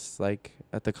greats like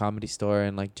at the Comedy Store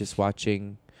and like just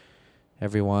watching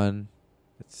everyone.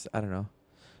 It's I don't know.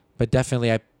 But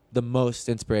definitely the most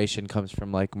inspiration comes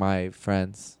from like my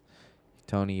friends.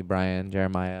 Tony, Brian,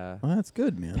 Jeremiah, Well, that's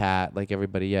good, man. Pat, like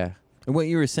everybody, yeah. And what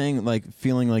you were saying, like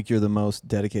feeling like you're the most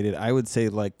dedicated, I would say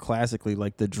like classically,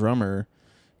 like the drummer,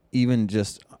 even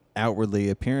just outwardly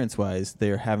appearance-wise,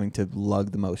 they're having to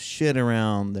lug the most shit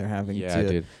around. They're having to...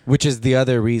 dude. Which is the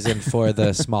other reason for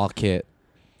the small kit.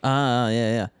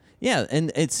 Yeah. Yeah,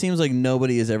 and it seems like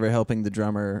nobody is ever helping the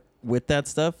drummer with that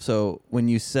stuff. So when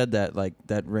you said that, like,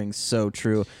 that rings so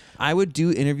true. I would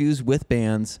do interviews with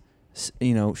bands,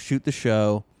 shoot the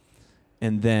show,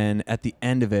 and then at the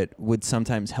end of it would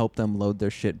sometimes help them load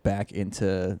their shit back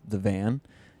into the van.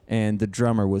 And the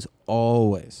drummer was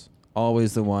always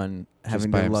the one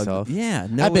having by to lug. himself? Yeah,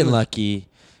 no, I've been it was- lucky.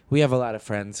 We have a lot of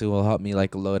friends who will help me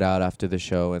like load out after the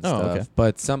show and Oh, stuff. okay.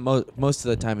 But most of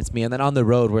the time it's me. And then on the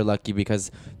road we're lucky because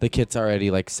the kit's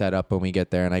already like set up when we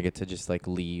get there, and I get to just like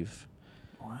leave.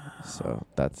 Wow. So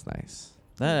that's nice.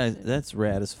 That's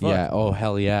rad as fuck. Yeah. Oh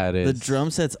hell yeah, it The is.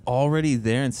 drum set's already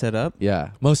there and set up. Yeah.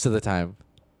 Most of the time.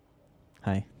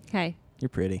 Hi, Hey, you're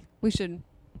pretty. we should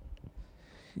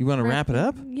You want to wrap it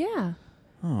up? Yeah,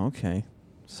 Oh, okay.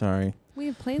 Sorry. we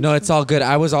have plans. No, it's all good.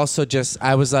 I was also just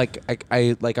I was like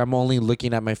I'm only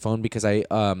looking at my phone because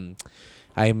I'm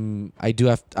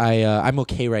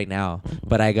okay right now,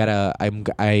 but I'm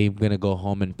gonna go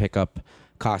home and pick up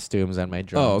costumes and my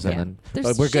drums. okay. And then, There's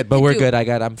but we're shit good. But to we're do. good.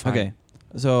 I'm fine. Okay.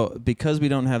 So because we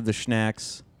don't have the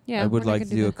schnacks, Yeah, I would we're not like to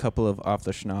gonna do a that. couple of off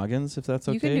the schnoggins, if that's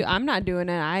okay. You can do. I'm not doing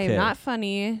it. I am Okay. not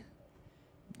funny.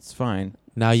 It's fine.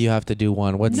 Now you have to do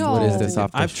one. What is No. this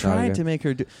off the I've tried noggin? to make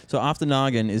her do. So off the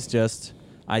noggin is just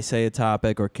I say a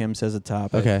topic or Kim says a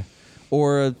topic. Okay.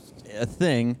 Or a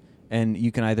thing, and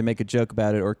you can either make a joke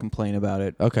about it or complain about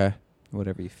it, Okay.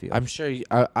 whatever you feel. I'm sure.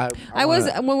 I was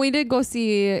when we did go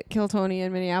see Kill Tony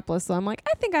in Minneapolis. So I'm like,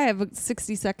 I think I have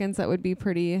 60 seconds that would be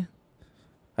pretty.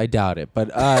 I doubt it,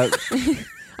 but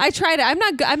I tried it. I'm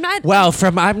not. I'm not. wow.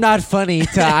 From I'm not funny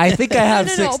to I think I have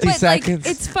no, 60 but seconds.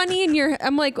 Like, it's funny in your.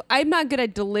 I'm like, I'm not good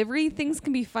at delivery. Things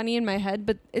can be funny in my head,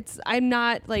 but I'm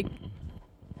not like.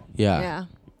 yeah.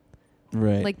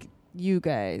 right. Like you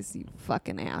guys, you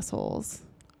fucking assholes.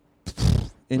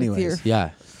 Anyways,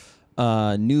 Yeah.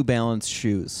 New Balance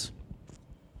shoes.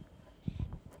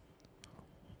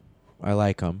 I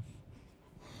like them.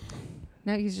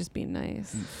 Now he's just being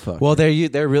nice Fuck. Well,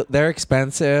 they're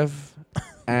expensive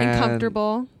and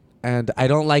comfortable. and I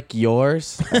don't like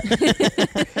yours.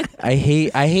 I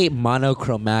hate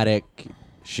monochromatic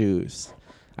shoes.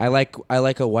 I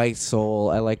like a white sole.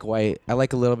 I like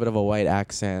a little bit of a white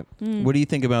accent. Mm. What do you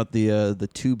think about the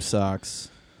tube socks?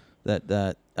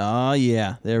 That oh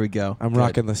yeah, there we go. I'm Good.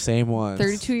 rocking the same ones.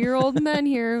 32-year-old men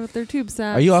here with their tube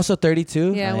socks. Are you also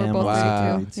 32? Yeah, I we're am both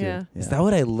also 32. Yeah. Is that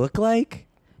what I look like?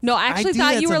 No, I actually do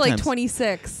thought that you were like sometimes.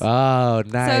 26. Oh,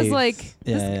 nice. So I was like,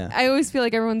 Yeah, this- yeah. I always feel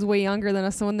like everyone's way younger than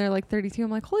us. So when they're like 32, I'm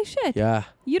like, holy shit, yeah.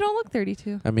 you don't look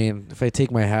 32. I mean, if I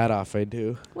take my hat off, I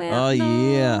do. Well, Oh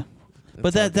no. yeah. But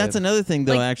It's all that's good. another thing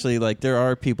though. Like- Actually, like there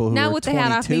are people who Now are with the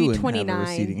hat off, 22 maybe and 29. have a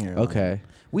receding hairline. Okay.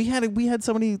 We had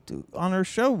somebody on our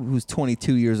show who's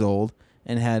 22 years old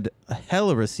and had a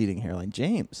hella receding hairline.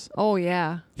 James. Oh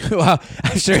yeah. Wow.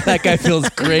 I'm sure that guy feels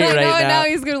great I right know, now. now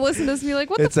he's gonna listen to this and be like,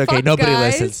 what It's the okay. fuck, Nobody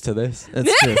guys? listens to this.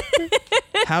 That's true.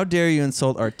 How dare you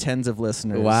insult our tens of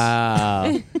listeners?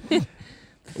 Wow.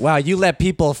 Wow, you let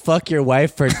people fuck your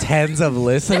wife for tens of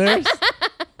listeners?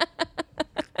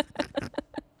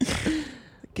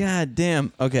 God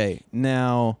damn. Okay,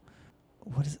 now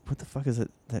what the fuck is it?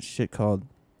 That shit called?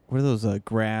 What are those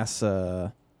grass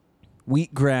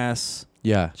wheatgrass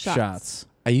Yeah. shots?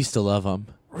 I used to love them.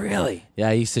 Really? Yeah,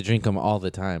 I used to drink them all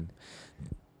the time.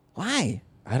 Why?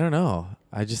 I don't know.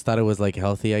 I just thought it was like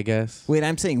healthy, I guess. Wait,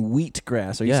 I'm saying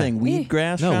wheatgrass. Are you Yeah. saying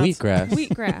wheatgrass No, shots? wheatgrass.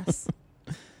 Wheatgrass.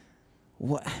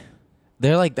 What?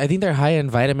 They're like, I think they're high in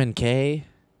vitamin K.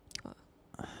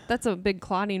 That's a big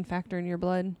clotting factor in your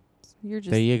blood. You're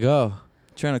just There you go.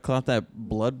 Trying to clot that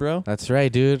blood, bro? That's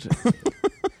right, dude.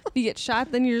 if you get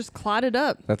shot, then you're just clotted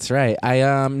up. That's right.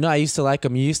 I used to like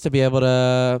them. You used to be able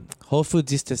to. Whole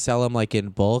Foods used to sell them like in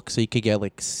bulk, so you could get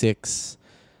like six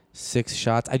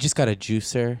shots. I just got a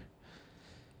juicer,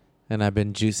 and I've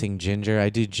been juicing ginger. I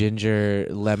do ginger,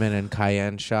 lemon, and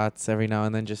cayenne shots every now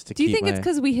and then just to Do you keep think it's my.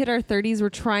 because we hit our 30s? We're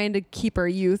trying to keep our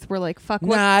youth. We're like, fuck.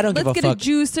 What? Nah, I don't Let's give a get fuck. a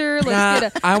juicer. Nah,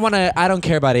 Let's get a. I don't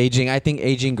care about aging. I think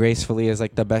aging gracefully is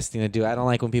like the best thing to do. I don't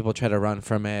like when people try to run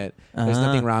from it. There's Uh-huh.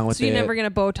 nothing wrong with So it. you're never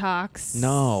gonna Botox?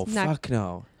 No, Not- fuck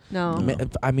no. No.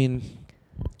 I mean,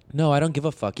 no, I don't give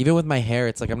a fuck. Even with my hair,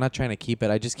 it's like I'm not trying to keep it.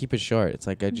 I just keep it short. It's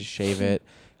like I just shave it.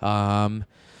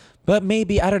 But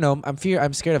maybe I don't know.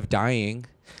 I'm scared of dying.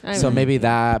 I So mean, maybe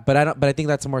that, but I think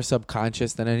that's more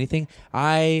subconscious than anything.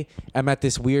 I am at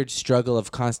this weird struggle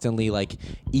of constantly like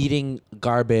eating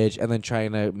garbage and then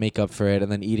trying to make up for it,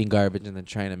 and then eating garbage and then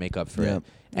trying to make up for Yep. it.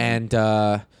 And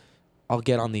I'll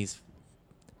get on these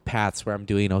paths where I'm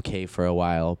doing okay for a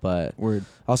while, but Word.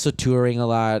 also touring a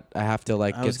lot. I have to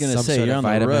like I get was gonna some say, sort you're of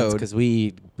on the vitamins road. because we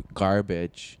eat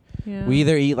garbage. Yeah. We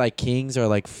either eat like kings or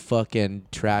like fucking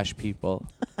trash people.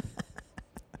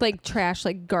 like trash,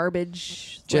 like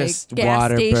garbage, Just like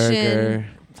gas station. Whataburger.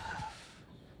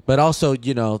 But also,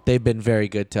 they've been very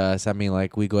good to us. I mean,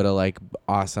 like we go to like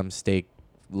awesome steak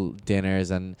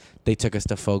dinners, and they took us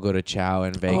to Fogo de Chao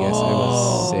in Vegas. It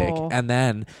Oh. was sick. And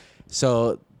then,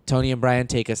 so Tony and Brian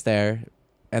take us there.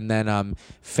 And then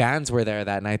fans were there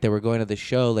that night. They were going to the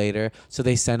show later. So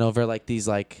they sent over like these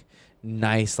like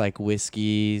nice like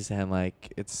whiskeys, and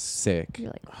like it's sick. You're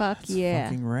like, fuck That's yeah.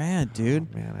 fucking rad, dude.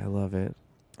 Oh, man, I love it.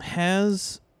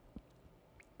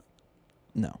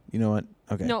 No, you know what?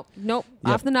 Okay. Nope. Yep,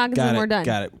 Off the noggins got and it, we're done.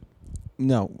 Got it.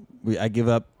 No, I give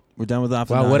up. We're done with off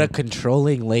the Wow, what a noggin.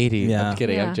 controlling lady. Yeah. I'm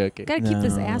kidding. Yeah. I'm joking. Gotta keep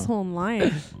this No. asshole in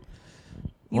line.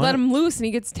 You What? let him loose and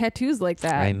he gets tattoos like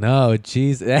that. I know.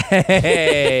 Jeez.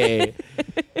 Hey.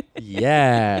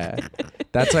 Yeah.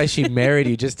 That's why she married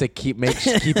you, just to keep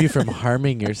you from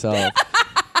harming yourself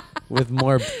with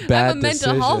more bad I'm a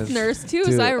mental health decisions. nurse too,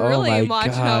 Dude, so I really oh my am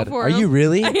watching out God. for Are him. you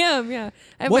really? I am, yeah.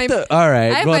 I have What my, the? All I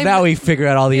right. have Well, my- now we figure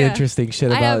out all the yeah. interesting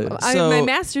shit I about have, it. I have So- my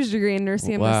master's degree in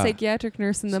nursing. I'm Wow. a psychiatric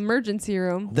nurse in the emergency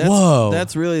room.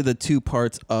 That's really the two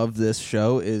parts of this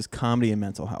show is comedy and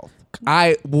mental health.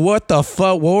 What the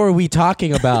fuck? What were we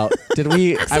talking about? Did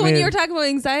we? So when you were talking about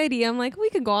anxiety, I'm like, we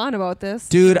could go on about this.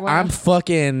 dude, for a while. I'm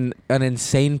fucking an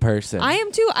insane person. I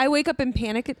am too. I wake up in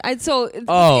panic. So it's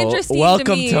Oh, interesting welcome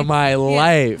to, me to my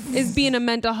life. is being a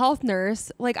mental health nurse.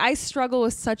 Like I struggle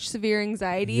with such severe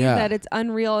anxiety Yeah. that it's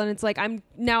unreal, and it's like I'm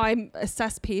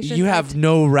assess patients. You have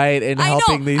no right in I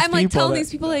helping know. these I'm people. like telling that-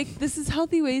 these people like this is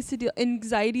healthy ways to deal.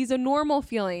 Anxiety is a normal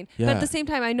feeling, but Yeah. at the same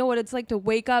time, I know what it's like to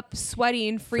wake up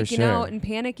sweating, freaking sure. out, and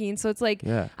panicking. So it's like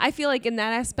Yeah. I feel like in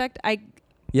that aspect,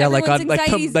 Yeah, like everyone's on like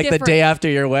anxiety is the different. day after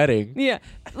your wedding. yeah,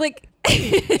 like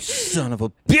Son of a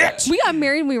bitch. we got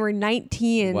married when we were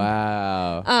 19.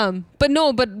 Wow.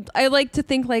 But I like to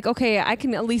think like, okay, I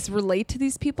can at least relate to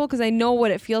these people because I know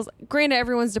what it feels. Granted,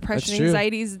 everyone's depression, That's true.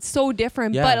 anxieties, it's so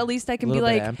different. Yeah. But at least I A can be little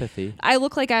bit like, of empathy. I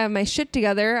look like I have my shit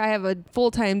together. I have a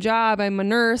full-time job. I'm a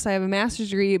nurse. I have a master's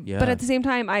degree. Yeah. But at the same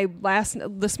time,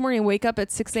 this morning wake up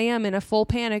at 6 a.m. in a full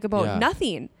panic about Yeah.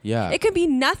 nothing. Yeah. It could be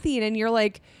nothing, and you're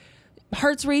like,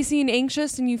 heart's racing,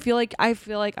 anxious, and I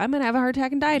feel like I'm gonna have a heart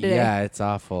attack and die today. Yeah, it's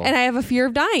awful. And I have a fear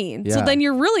of dying. So Yeah. then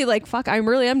you're really like, fuck, I'm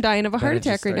dying of a Then heart it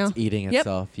just attack right now. starts eating Yep.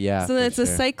 itself. Yeah. So then for it's a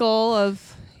sure. cycle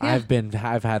of. Yeah.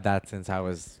 I've had that since I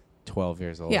was 12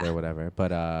 years old Yeah. or whatever.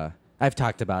 But I've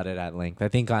talked about it at length. I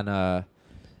think on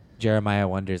Jeremiah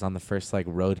Wonders on the first like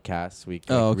roadcast we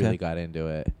okay. really got into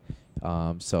it.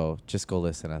 So just go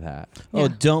listen to that. Oh, Yeah.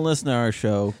 don't listen to our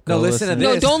show. No, Go listen to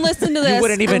No, this. don't listen to this. You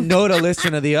wouldn't even know to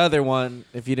listen to the other one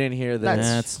if you didn't hear this.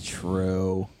 That's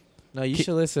true. No, you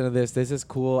should listen to this. This is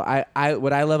cool. I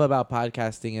what I love about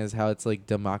podcasting is how it's like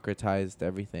democratized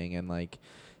everything, and like,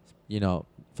 you know,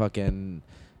 fucking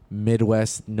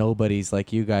Midwest nobodies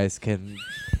like you guys can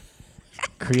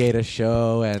create a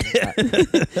show, and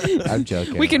I'm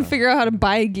joking. We can figure out how to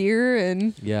buy gear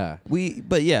and. Yeah.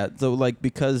 But yeah, so like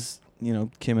because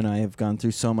Kim and I have gone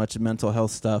through so much mental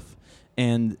health stuff,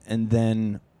 and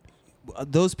then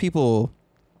those people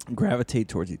gravitate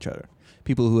towards each other.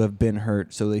 People who have been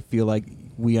hurt, so they feel like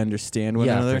we understand one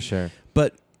another. Yeah, for sure.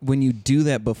 But when you do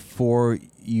that before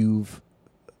you've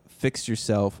fixed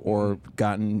yourself or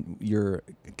gotten your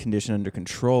condition under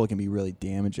control, it can be really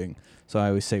damaging. So I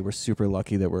always say we're super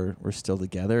lucky that we're still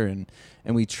together, and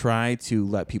we try to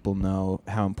let people know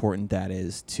how important that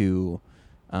is to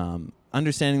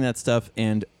understanding that stuff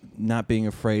and not being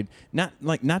afraid, not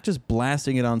just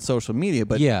blasting it on social media,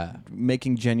 but yeah,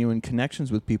 making genuine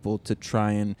connections with people to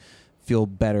try and feel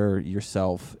better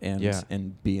yourself and Yeah.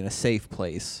 and be in a safe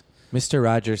place. Mr.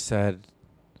 Rogers said,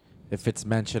 if it's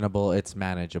mentionable, it's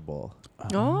manageable.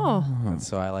 Oh. And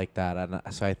so I like that. And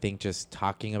so I think just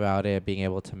talking about it, being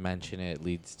able to mention it,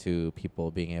 leads to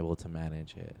people being able to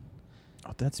manage it.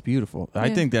 Oh, that's beautiful. I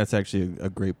Yeah. think that's actually a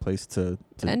great place to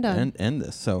End on. end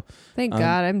this. So Thank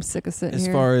God, I'm sick of sitting as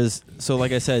here. far as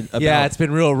like I said, about, Yeah, it's been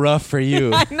real rough for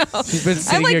you. I know. She's been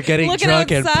sitting like, here getting looking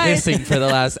drunk outside. and pissing for the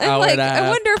last I'm hour like, and a I half.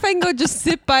 wonder if I can go just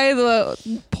sit by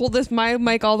pull this my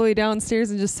mic all the way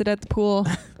downstairs and just sit at the pool.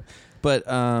 But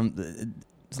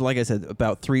so like I said,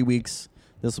 about 3 weeks.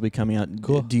 This will be coming out.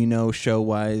 Cool. Do you know show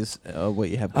wise what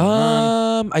you have going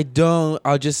on? I don't.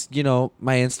 I'll just, my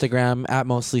Instagram at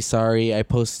Mostly Sorry. I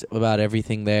post about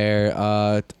everything there.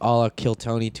 All our Kill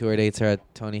Tony tour dates are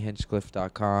at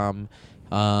TonyHinchcliffe.com.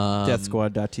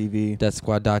 DeathSquad.tv.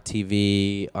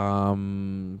 DeathSquad.tv.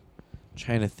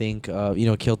 Trying to think of,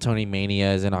 Kill Tony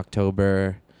Mania is in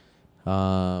October.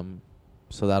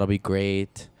 So that'll be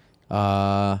great.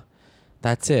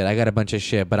 That's it. I got a bunch of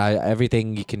shit, but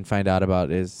everything you can find out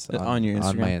about is On your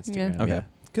on my Instagram? Instagram. Yeah.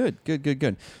 Okay.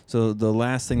 Good. So the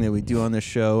last thing that we do on this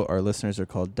show, our listeners are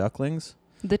called ducklings.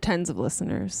 The tens of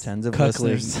listeners. Tens of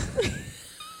Cucklers. listeners.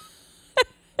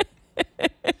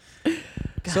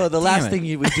 God So the damn last it. thing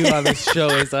we do on this show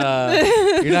is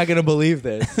you're not gonna believe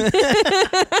this.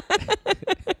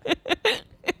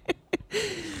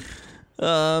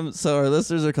 So our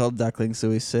listeners are called ducklings, so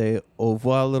we say au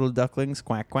revoir, little ducklings,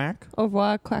 quack quack. Au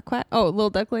revoir, quack quack. Oh, little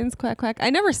ducklings, quack quack. I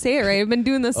never say it right. I've been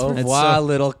doing this Au for revoir, so-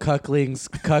 little cucklings,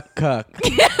 cuck cuck.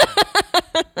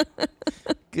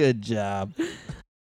 Good job.